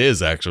that. It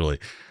is, actually.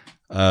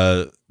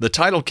 The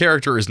title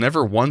character is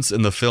never once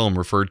in the film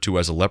referred to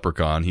as a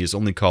leprechaun. He is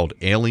only called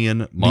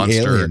alien,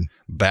 monster,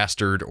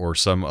 bastard, or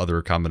some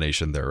other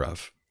combination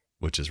thereof,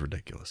 which is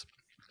ridiculous.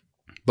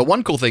 But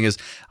one cool thing is,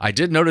 I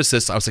did notice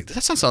this. I was like,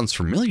 that sounds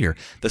familiar.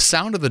 The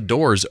sound of the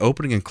doors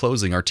opening and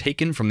closing are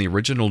taken from the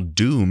original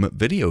Doom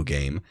video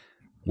game,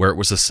 where it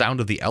was the sound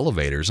of the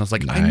elevators. And I was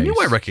like, nice. I knew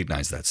I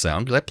recognized that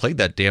sound because I played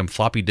that damn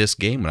floppy disk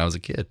game when I was a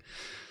kid.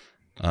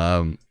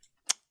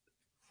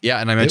 Yeah,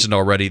 and I mentioned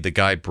already the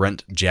guy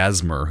Brent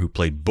Jasmer who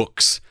played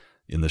Books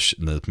in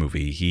the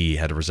movie. He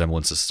had a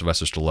resemblance to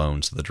Sylvester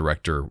Stallone, so the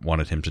director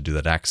wanted him to do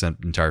that accent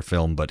entire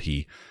film, but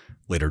he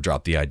later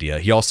dropped the idea.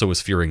 He also was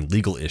fearing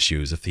legal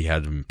issues if he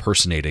had him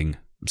impersonating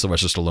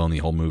Sylvester Stallone the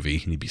whole movie,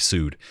 and he'd be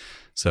sued.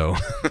 So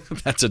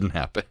that didn't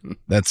happen.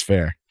 That's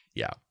fair.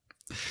 Yeah.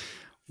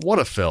 What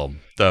a film,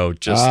 though.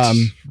 Just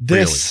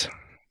this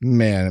really.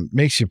 Man, it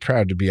makes you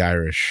proud to be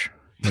Irish.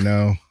 You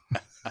know,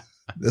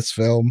 this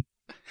film.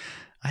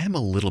 I am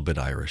a little bit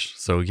Irish,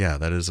 so yeah,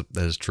 that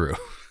is true.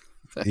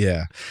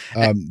 Yeah,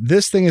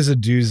 this thing is a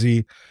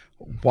doozy.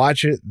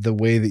 Watch it the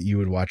way that you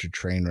would watch a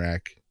train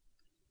wreck.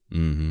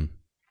 Mm-hmm.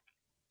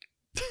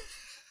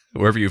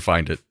 Wherever you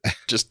find it,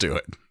 just do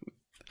it.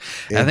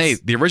 And hey,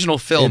 the original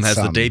film has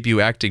the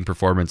debut acting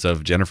performance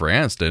of Jennifer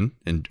Aniston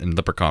in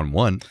Leprechaun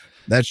 1.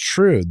 That's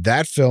true.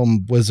 That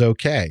film was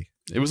okay.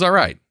 It was all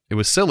right. It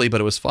was silly,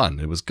 but it was fun.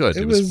 It was good.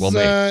 It was well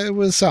made. It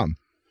was some.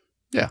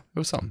 Yeah, it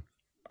was some.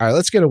 All right,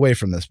 let's get away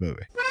from this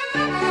movie.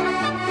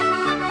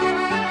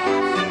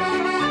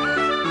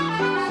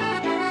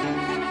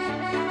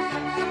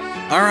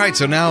 All right,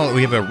 so now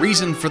we have a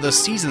reason for the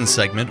season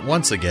segment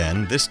once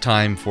again, this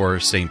time for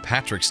St.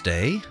 Patrick's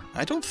Day.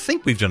 I don't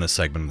think we've done a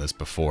segment of this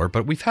before,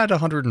 but we've had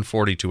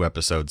 142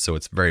 episodes, so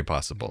it's very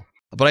possible.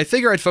 But I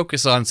figure I'd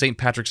focus on St.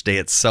 Patrick's Day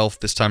itself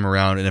this time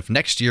around, and if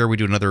next year we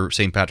do another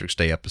St. Patrick's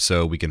Day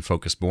episode, we can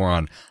focus more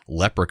on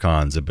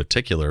leprechauns in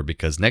particular,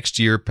 because next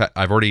year,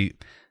 I've already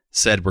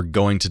said we're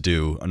going to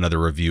do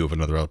another review of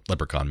another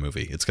Leprechaun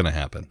movie. It's going to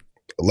happen.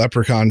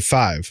 Leprechaun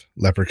 5,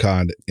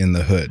 Leprechaun in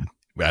the Hood.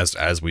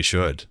 as we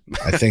should.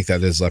 I think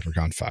that is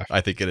Leprechaun 5.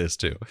 I think it is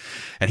too.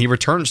 And he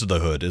returns to the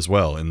hood as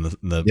well in the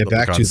back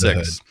Leprechaun to 6. the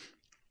hood.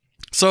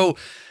 So,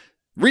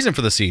 reason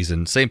for the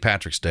season, St.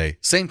 Patrick's Day.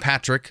 St.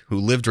 Patrick, who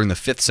lived during the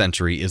 5th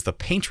century, is the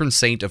patron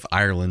saint of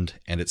Ireland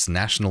and its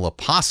national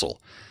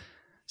apostle.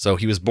 So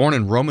he was born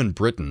in Roman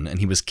Britain, and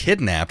he was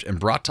kidnapped and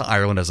brought to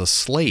Ireland as a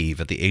slave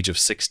at the age of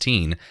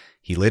 16.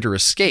 He later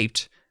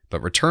escaped,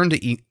 but returned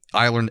to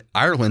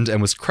Ireland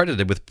and was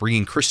credited with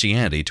bringing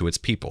Christianity to its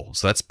people.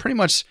 So that's pretty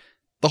much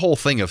the whole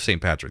thing of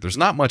St. Patrick. There's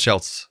not much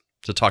else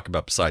to talk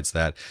about besides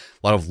that.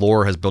 A lot of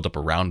lore has built up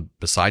around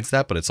besides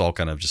that, but it's all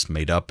kind of just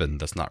made up, and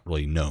that's not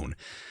really known.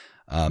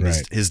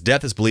 Right. His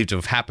death is believed to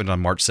have happened on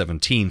March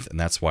 17th, and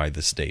that's why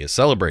this day is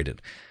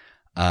celebrated.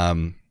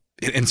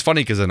 It's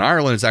funny because in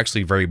Ireland, it's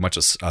actually very much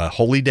a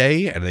holy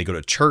day, and they go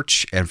to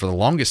church. And for the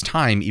longest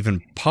time,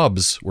 even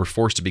pubs were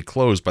forced to be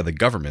closed by the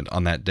government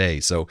on that day.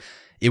 So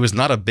it was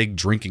not a big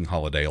drinking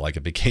holiday like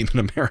it became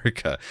in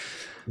America.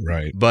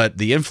 Right. But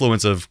the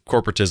influence of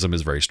corporatism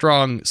is very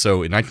strong.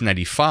 So in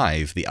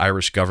 1995, the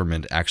Irish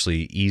government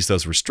actually eased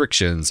those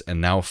restrictions,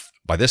 and now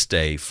by this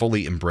day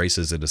fully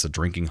embraces it as a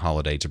drinking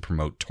holiday to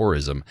promote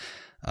tourism.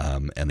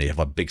 And they have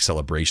a big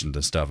celebration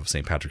and stuff of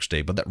St. Patrick's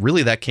Day. But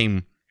that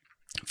came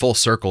full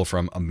circle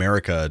from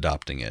America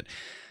adopting it,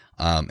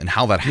 and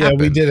how that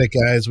happened. Yeah, we did it,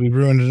 guys. We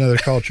ruined another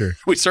culture.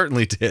 We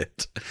certainly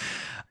did.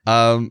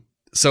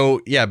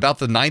 So yeah, about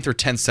the 9th or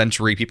 10th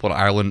century, people in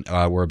Ireland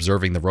were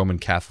observing the Roman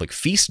Catholic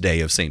feast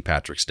day of St.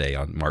 Patrick's Day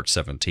on March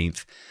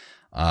 17th.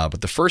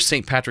 But the first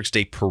St. Patrick's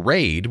Day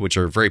parade, which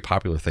are a very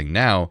popular thing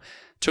now,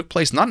 took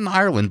place not in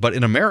Ireland, but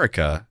in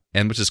America.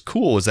 And which is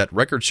cool is that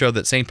records show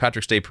that St.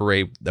 Patrick's Day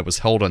parade that was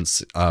held on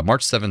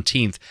March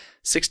 17th,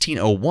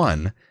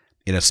 1601,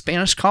 in a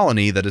Spanish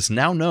colony that is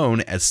now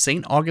known as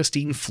St.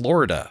 Augustine,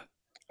 Florida.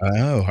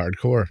 Oh,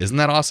 hardcore. Isn't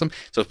that awesome?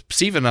 So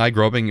Steve and I,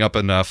 growing up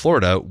in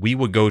Florida, we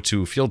would go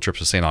to field trips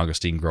to St.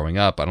 Augustine growing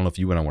up. I don't know if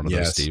you went on one of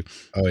those,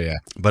 Steve. Oh, yeah.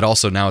 But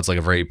also now it's like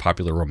a very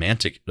popular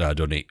romantic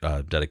location.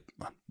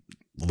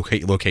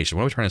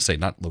 What am I trying to say?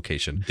 Not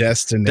location.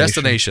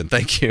 Destination.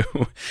 Thank you.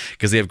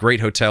 Because they have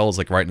great hotels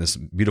like right in this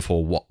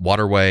beautiful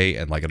waterway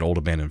and like an old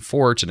abandoned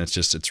fort. And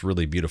it's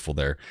really beautiful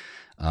there.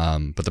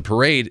 But the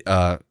parade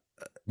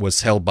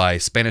was held by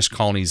Spanish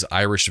colony's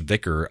Irish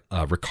vicar,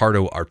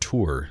 Ricardo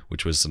Artur,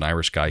 which was an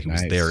Irish guy who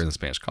was there in the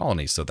Spanish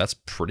colony. So that's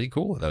pretty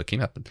cool that it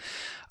came up.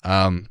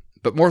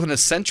 But more than a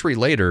century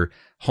later,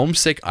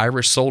 homesick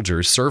Irish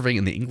soldiers serving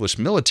in the English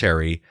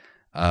military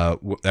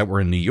that were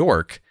in New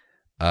York,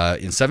 in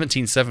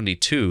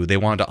 1772, they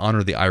wanted to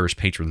honor the Irish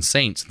patron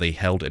saints. They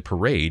held a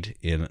parade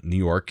in New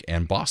York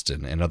and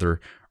Boston and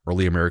other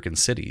early American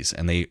cities,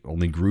 and they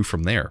only grew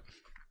from there.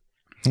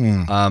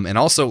 And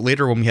also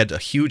later when we had a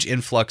huge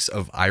influx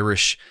of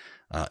Irish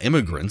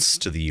immigrants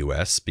to the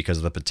U.S. because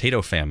of the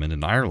potato famine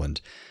in Ireland,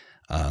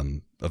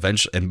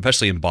 eventually, and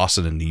especially in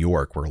Boston and New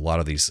York, where a lot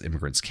of these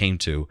immigrants came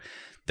to,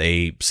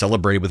 they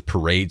celebrated with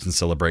parades and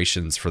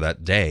celebrations for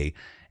that day.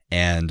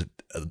 And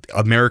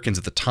Americans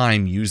at the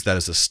time used that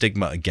as a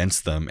stigma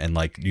against them and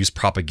like used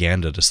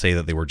propaganda to say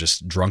that they were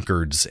just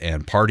drunkards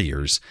and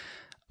partiers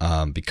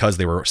because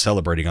they were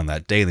celebrating on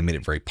that day. They made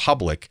it very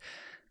public.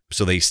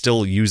 So they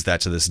still use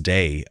that to this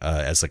day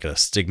as like a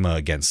stigma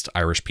against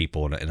Irish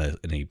people in a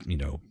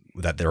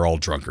that they're all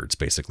drunkards,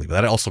 basically. But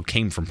that also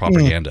came from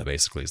propaganda,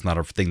 basically. It's not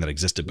a thing that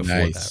existed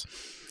before that.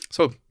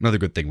 So another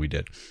good thing we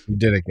did. We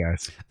did it,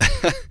 guys.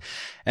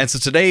 And so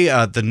today,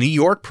 the New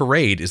York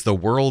Parade is the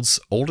world's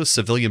oldest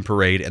civilian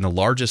parade and the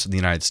largest in the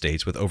United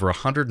States, with over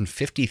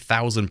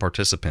 150,000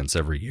 participants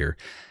every year.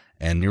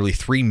 And nearly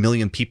 3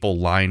 million people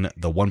line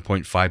the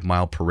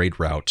 1.5-mile parade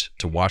route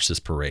to watch this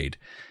parade.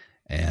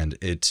 And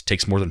it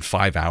takes more than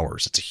 5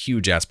 hours. It's a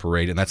huge-ass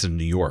parade, and that's in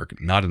New York,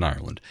 not in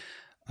Ireland.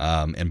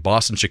 And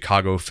Boston,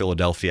 Chicago,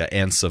 Philadelphia,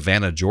 and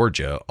Savannah,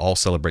 Georgia all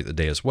celebrate the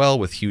day as well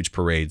with huge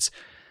parades.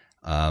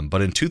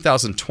 But in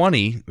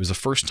 2020, it was the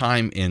first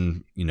time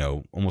in,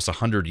 almost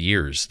 100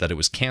 years that it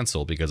was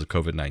canceled because of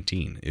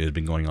COVID-19. It had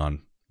been going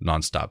on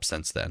nonstop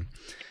since then.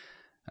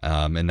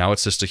 And now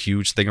it's just a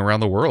huge thing around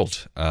the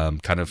world,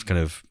 kind of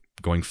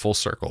going full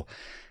circle.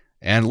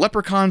 And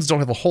leprechauns don't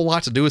have a whole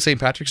lot to do with St.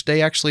 Patrick's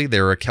Day, actually.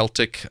 They're a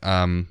Celtic,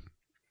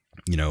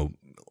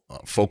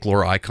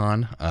 folklore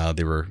icon.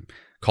 They were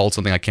called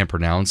something I can't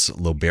pronounce,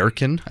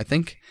 Loberkin, I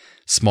think.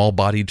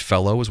 Small-bodied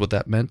fellow is what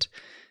that meant.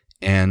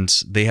 And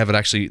they have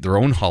their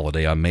own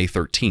holiday on May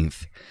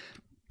 13th.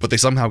 But they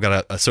somehow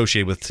got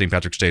associated with St.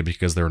 Patrick's Day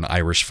because they're an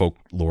Irish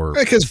folklore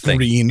thing.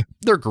 Green.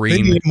 They're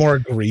green. They need more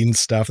green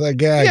stuff. I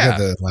get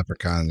the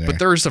leprechaun there. But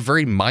there's a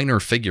very minor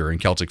figure in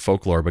Celtic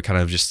folklore, but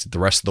kind of just the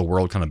rest of the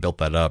world kind of built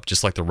that up,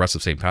 just like the rest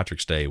of St.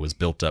 Patrick's Day was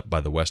built up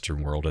by the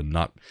Western world and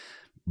not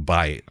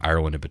by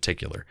Ireland in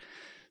particular.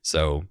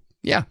 So,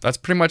 yeah, that's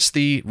pretty much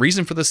the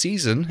reason for the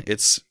season.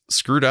 It's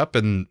screwed up,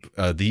 and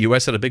the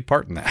U.S. had a big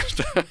part in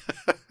that.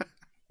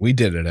 We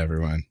did it,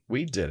 everyone.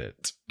 We did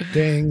it.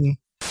 Ding.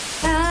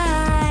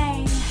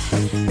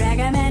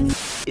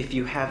 If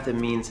you have the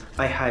means,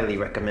 I highly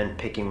recommend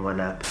picking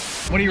one up.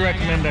 What do you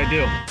recommend I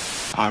do?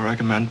 I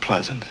recommend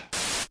pleasant.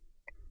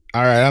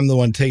 All right, I'm the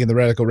one taking the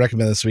radical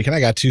recommend this week, and I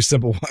got 2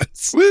 simple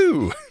ones.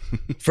 Woo!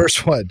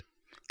 First one,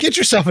 get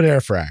yourself an air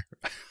fryer.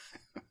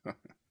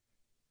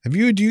 Do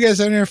you guys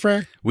have an air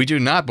fryer? We do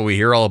not, but we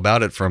hear all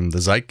about it from the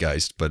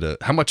zeitgeist.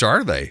 But how much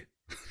are they?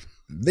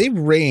 They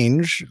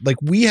range. Like,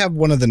 we have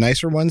one of the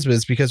nicer ones, but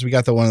it's because we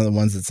got one of the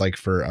ones that's like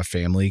for a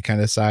family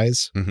kind of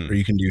size, where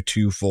you can do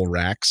 2 full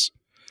racks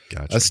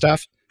of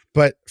stuff.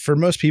 But for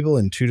most people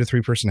in 2 to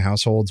 3 person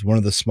households, one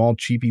of the small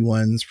cheapy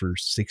ones for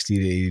 $60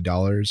 to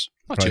 $80.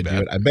 Not too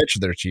bad. I bet you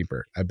they're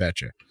cheaper. I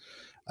bet you.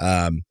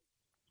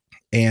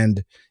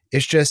 And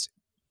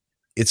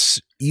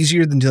it's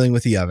easier than dealing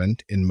with the oven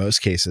in most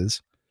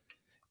cases.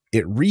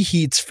 It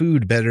reheats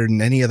food better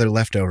than any other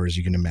leftovers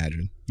you can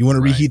imagine. You want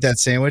to reheat that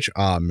sandwich?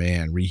 Oh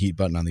man, reheat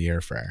button on the air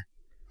fryer.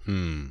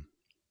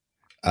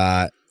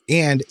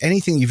 And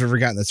anything you've ever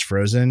gotten that's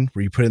frozen,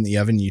 where you put it in the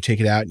oven, you take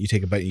it out, and you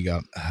take a bite, and you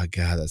go, oh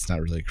God, that's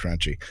not really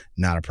crunchy.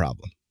 Not a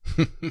problem.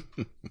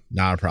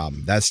 Not a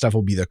problem. That stuff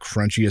will be the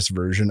crunchiest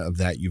version of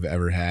that you've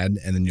ever had,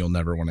 and then you'll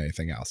never want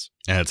anything else.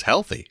 And it's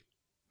healthy.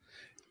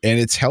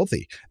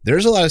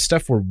 There's a lot of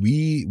stuff where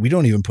we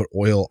don't even put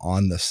oil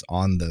on the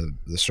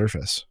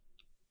surface.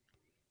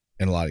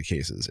 In a lot of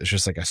cases, it's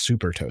just like a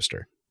super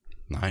toaster.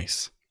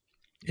 Nice.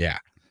 Yeah.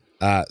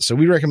 So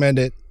we recommend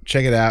it.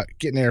 Check it out.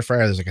 Get an air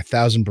fryer. There's like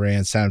 1,000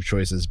 brands, sound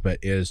choices, but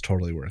it is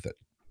totally worth it.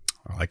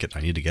 I like it.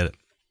 I need to get it.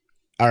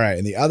 All right.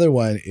 And the other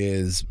one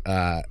is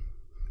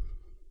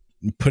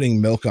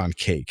putting milk on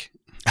cake.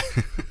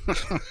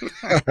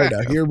 All right.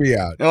 Now, hear me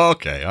out.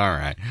 Okay. All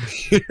right.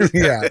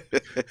 Yeah.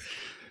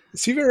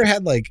 So you've ever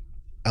had like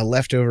a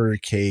leftover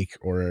cake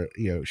or,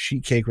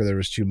 sheet cake where there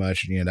was too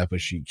much and you end up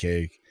with sheet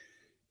cake,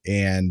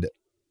 and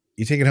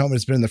you take it home and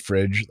it's been in the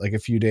fridge like a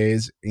few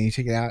days, and you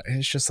take it out and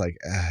it's just like,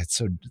 it's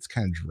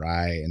kind of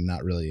dry and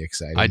not really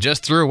exciting. I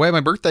just threw away my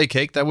birthday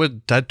cake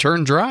that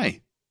turned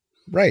dry.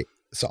 Right.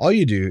 So all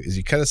you do is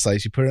you cut a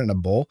slice, you put it in a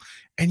bowl,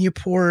 and you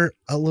pour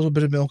a little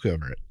bit of milk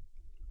over it.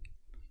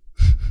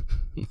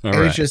 All and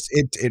right. it's just,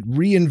 it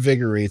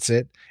reinvigorates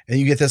it. And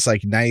you get this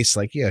like nice,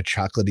 like,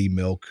 chocolatey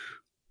milk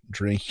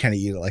drink. You kind of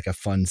eat it like a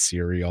fun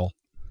cereal.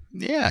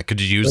 Yeah. Could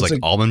you use like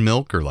almond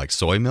milk or like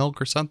soy milk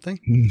or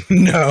something?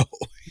 No.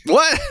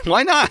 What?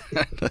 Why not?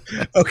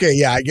 Okay.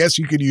 Yeah. I guess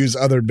you could use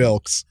other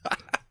milks.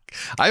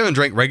 I haven't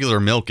drank regular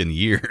milk in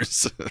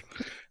years.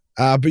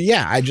 But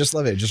yeah, I just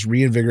love it. It just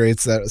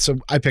reinvigorates that. So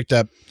I picked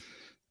up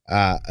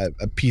a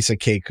piece of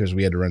cake because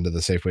we had to run to the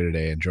Safeway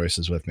today, and Joyce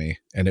was with me,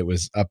 and it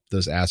was up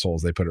those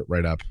assholes. They put it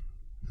right up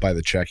by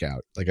the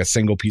checkout, like a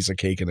single piece of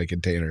cake in a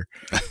container.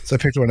 So I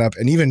picked one up,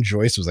 and even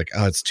Joyce was like,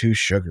 oh, it's too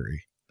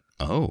sugary.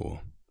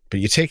 Oh. But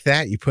you take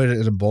that, you put it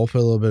in a bowl, put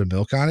a little bit of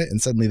milk on it, and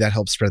suddenly that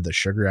helps spread the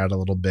sugar out a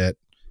little bit,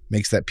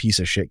 makes that piece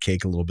of shit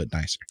cake a little bit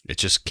nicer.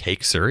 It's just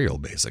cake cereal,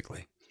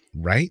 basically.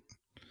 Right?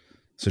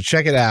 So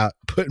check it out.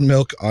 Put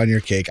milk on your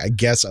cake. I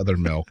guess other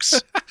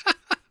milks.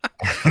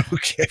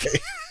 Okay.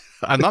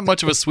 I'm not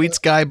much of a sweets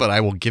guy, but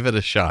I will give it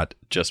a shot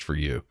just for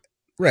you.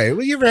 Right.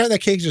 Well, you ever had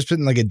that cake just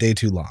been like a day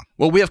too long?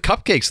 Well, we have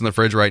cupcakes in the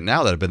fridge right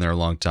now that have been there a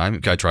long time.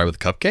 Can I try with a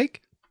cupcake?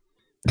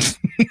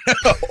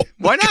 No.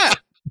 Why not?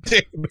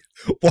 Damn.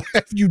 Why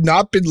have you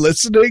not been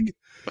listening?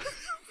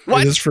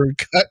 What? It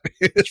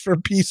is for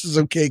pieces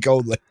of cake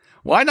only.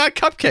 Why not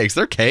cupcakes?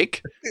 They're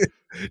cake.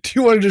 Do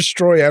you want to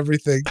destroy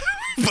everything?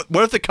 But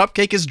what if the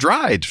cupcake is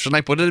dried? Shouldn't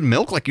I put it in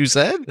milk like you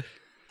said?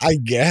 I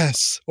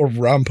guess. Or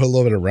rum. Put a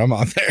little bit of rum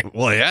on there.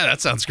 Well, yeah, that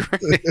sounds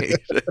great.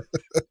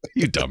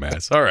 You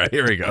dumbass. All right,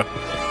 here we go.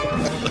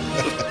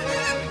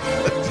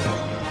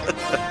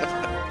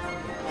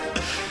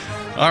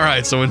 All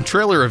right, so in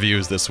trailer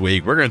reviews this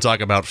week, we're going to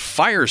talk about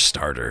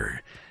Firestarter,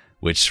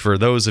 which for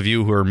those of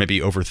you who are maybe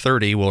over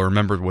 30 will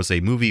remember was a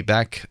movie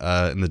back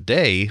in the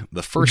day,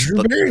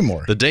 Drew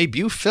Barrymore. The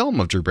debut film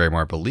of Drew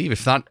Barrymore, I believe.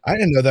 If not, I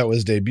didn't know that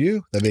was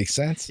debut. That makes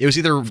sense. It was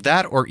either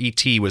that or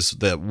E.T. was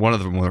one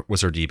of them was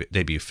her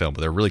debut film,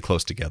 but they're really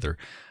close together.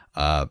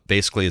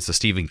 Basically, it's a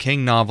Stephen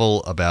King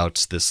novel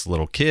about this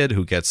little kid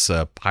who gets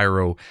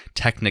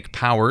pyrotechnic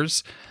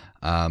powers.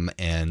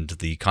 And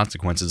the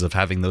consequences of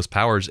having those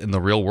powers in the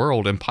real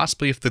world, and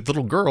possibly if the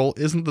little girl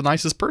isn't the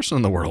nicest person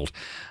in the world.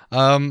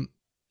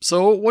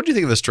 So what do you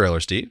think of this trailer,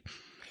 Steve?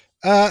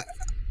 I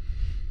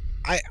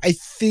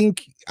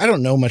think, I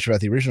don't know much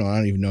about the original. I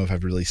don't even know if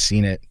I've really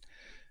seen it.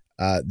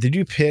 They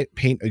do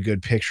paint a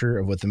good picture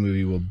of what the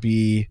movie will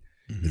be.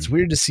 Mm-hmm. It's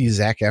weird to see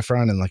Zac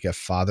Efron in like a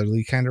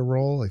fatherly kind of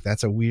role. Like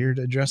that's a weird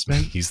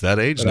adjustment. He's that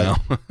age now.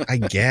 I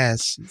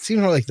guess. It seems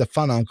more like the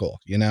fun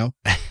uncle, you know?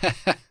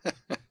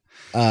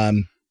 I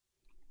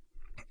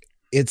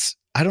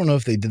don't know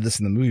if they did this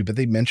in the movie, but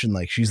they mentioned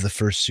like she's the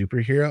first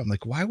superhero. I'm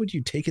like, why would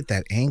you take it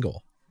that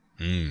angle?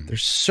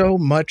 There's so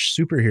much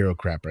superhero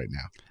crap right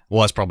now.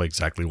 Well, that's probably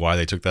exactly why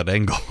they took that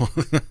angle.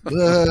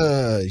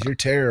 You're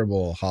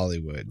terrible,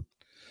 Hollywood.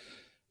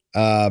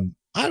 I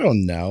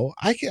don't know.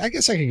 I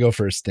guess I could go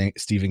for a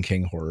Stephen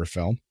King horror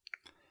film.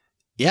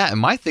 Yeah, and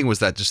my thing was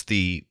that just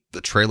the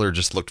trailer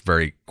just looked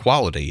very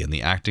quality, and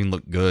the acting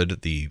looked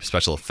good. The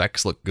special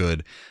effects looked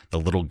good. The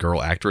little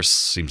girl actress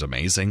seems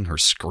amazing. Her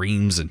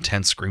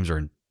intense screams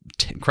are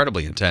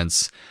incredibly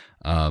intense.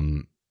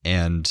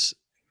 And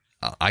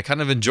I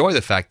kind of enjoy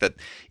the fact that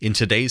in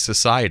today's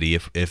society,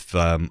 if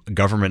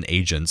government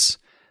agents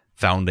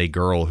found a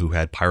girl who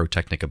had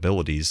pyrotechnic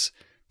abilities,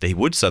 they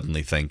would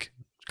suddenly think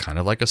kind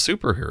of like a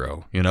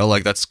superhero,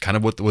 like that's kind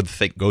of what would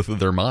go through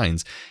their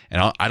minds.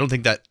 And I don't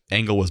think that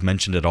angle was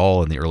mentioned at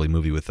all in the early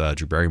movie with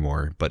Drew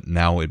Barrymore, but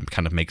now it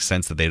kind of makes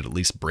sense that they'd at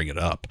least bring it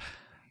up.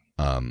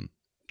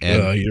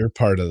 You're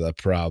part of the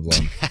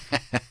problem.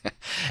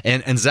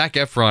 and Zac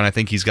Efron, I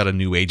think he's got a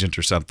new agent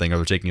or something, or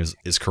they're taking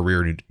his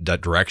career in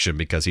that direction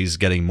because he's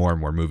getting more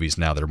and more movies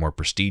now that are more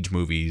prestige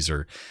movies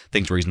or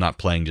things where he's not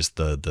playing just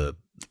the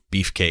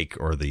beefcake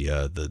or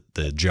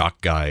the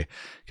jock guy,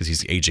 because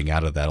he's aging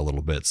out of that a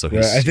little bit. So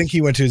I think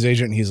he went to his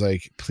agent and he's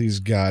like, please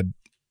God,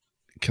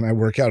 can I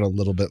work out a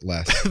little bit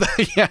less?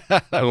 Yeah,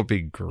 that would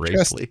be great.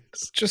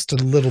 Just a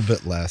little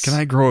bit less. Can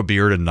I grow a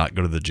beard and not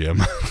go to the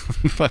gym?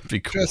 That'd be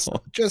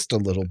cool. Just a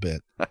little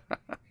bit.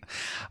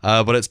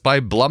 But it's by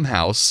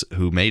Blumhouse,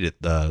 who made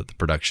it, the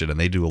production, and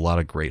they do a lot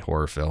of great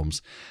horror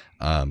films.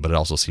 But it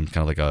also seems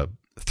kind of like a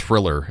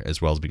thriller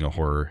as well as being a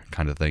horror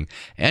kind of thing.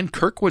 And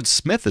Kurtwood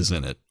Smith is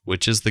in it,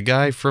 which is the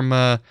guy from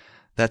that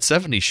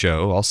 70s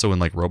show, also in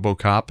like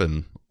RoboCop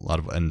and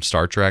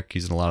Star Trek.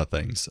 He's in a lot of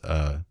things.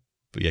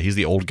 But yeah, he's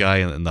the old guy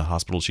in the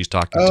hospital she's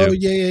talking to. Oh,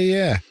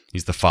 yeah.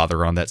 He's the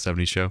father on that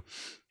 70s show.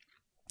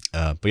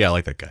 But yeah, I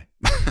like that guy.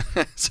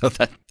 So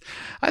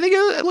I think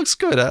it looks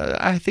good.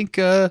 I think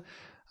I'm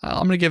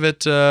gonna give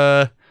it.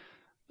 I'm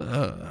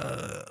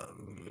gonna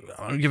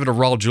give it a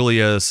Raul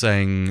Julia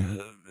saying,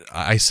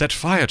 "I set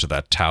fire to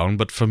that town,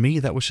 but for me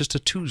that was just a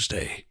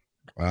Tuesday."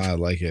 I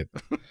like it.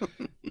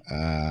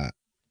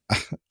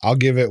 I'll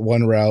give it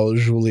one Raul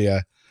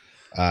Julia.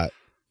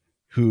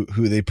 Who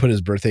they put his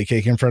birthday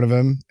cake in front of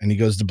him and he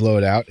goes to blow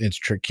it out. It's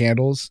trick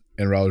candles,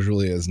 and Raul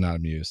Julia is not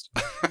amused.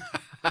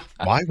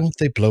 Why won't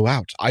they blow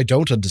out? I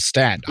don't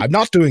understand. I'm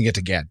not doing it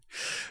again.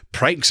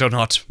 Pranks are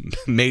not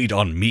made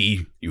on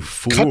me, you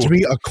fool. Cut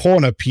me a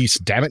corner piece,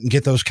 damn it, and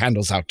get those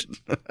candles out.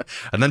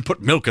 And then put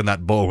milk in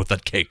that bowl with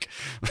that cake.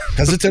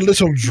 Because it's a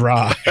little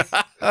dry.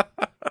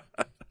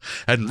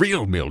 And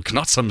real milk,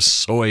 not some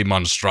soy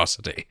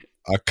monstrosity.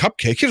 A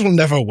cupcake, it'll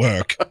never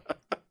work.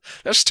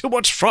 There's too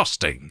much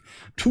frosting.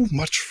 Too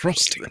much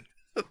frosting.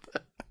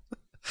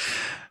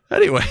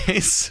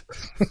 Anyways,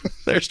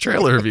 there's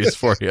trailer reviews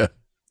for you.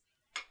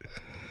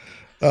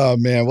 Oh,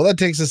 man. Well, that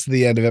takes us to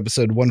the end of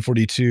episode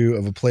 142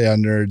 of A Play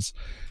on Nerds.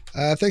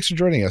 Thanks for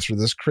joining us for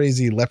this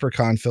crazy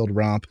leprechaun-filled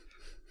romp.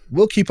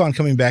 We'll keep on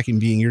coming back and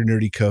being your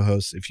nerdy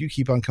co-hosts if you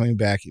keep on coming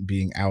back and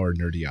being our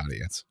nerdy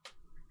audience.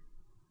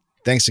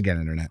 Thanks again,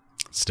 Internet.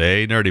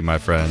 Stay nerdy, my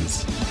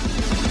friends.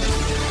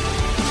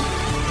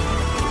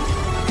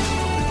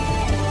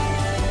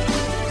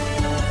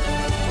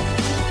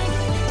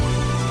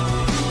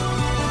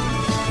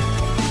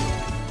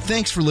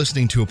 Thanks for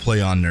listening to A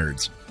Play on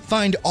Nerds.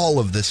 Find all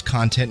of this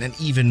content and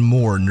even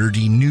more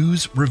nerdy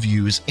news,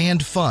 reviews,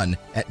 and fun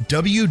at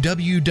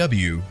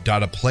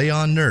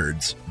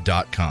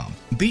www.aplayonnerds.com.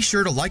 Be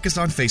sure to like us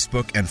on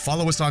Facebook and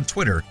follow us on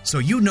Twitter so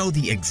you know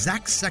the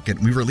exact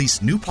second we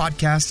release new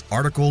podcasts,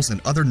 articles,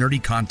 and other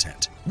nerdy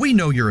content. We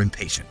know you're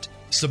impatient.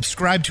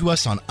 Subscribe to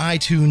us on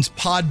iTunes,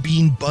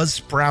 Podbean,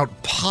 Buzzsprout,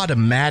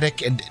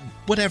 Podomatic, and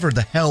whatever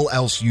the hell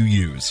else you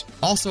use.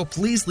 Also,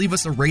 please leave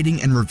us a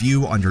rating and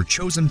review on your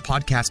chosen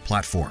podcast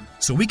platform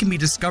so we can be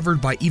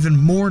discovered by even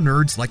more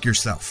nerds like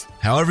yourself.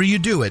 However you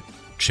do it,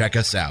 check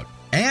us out.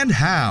 And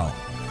how.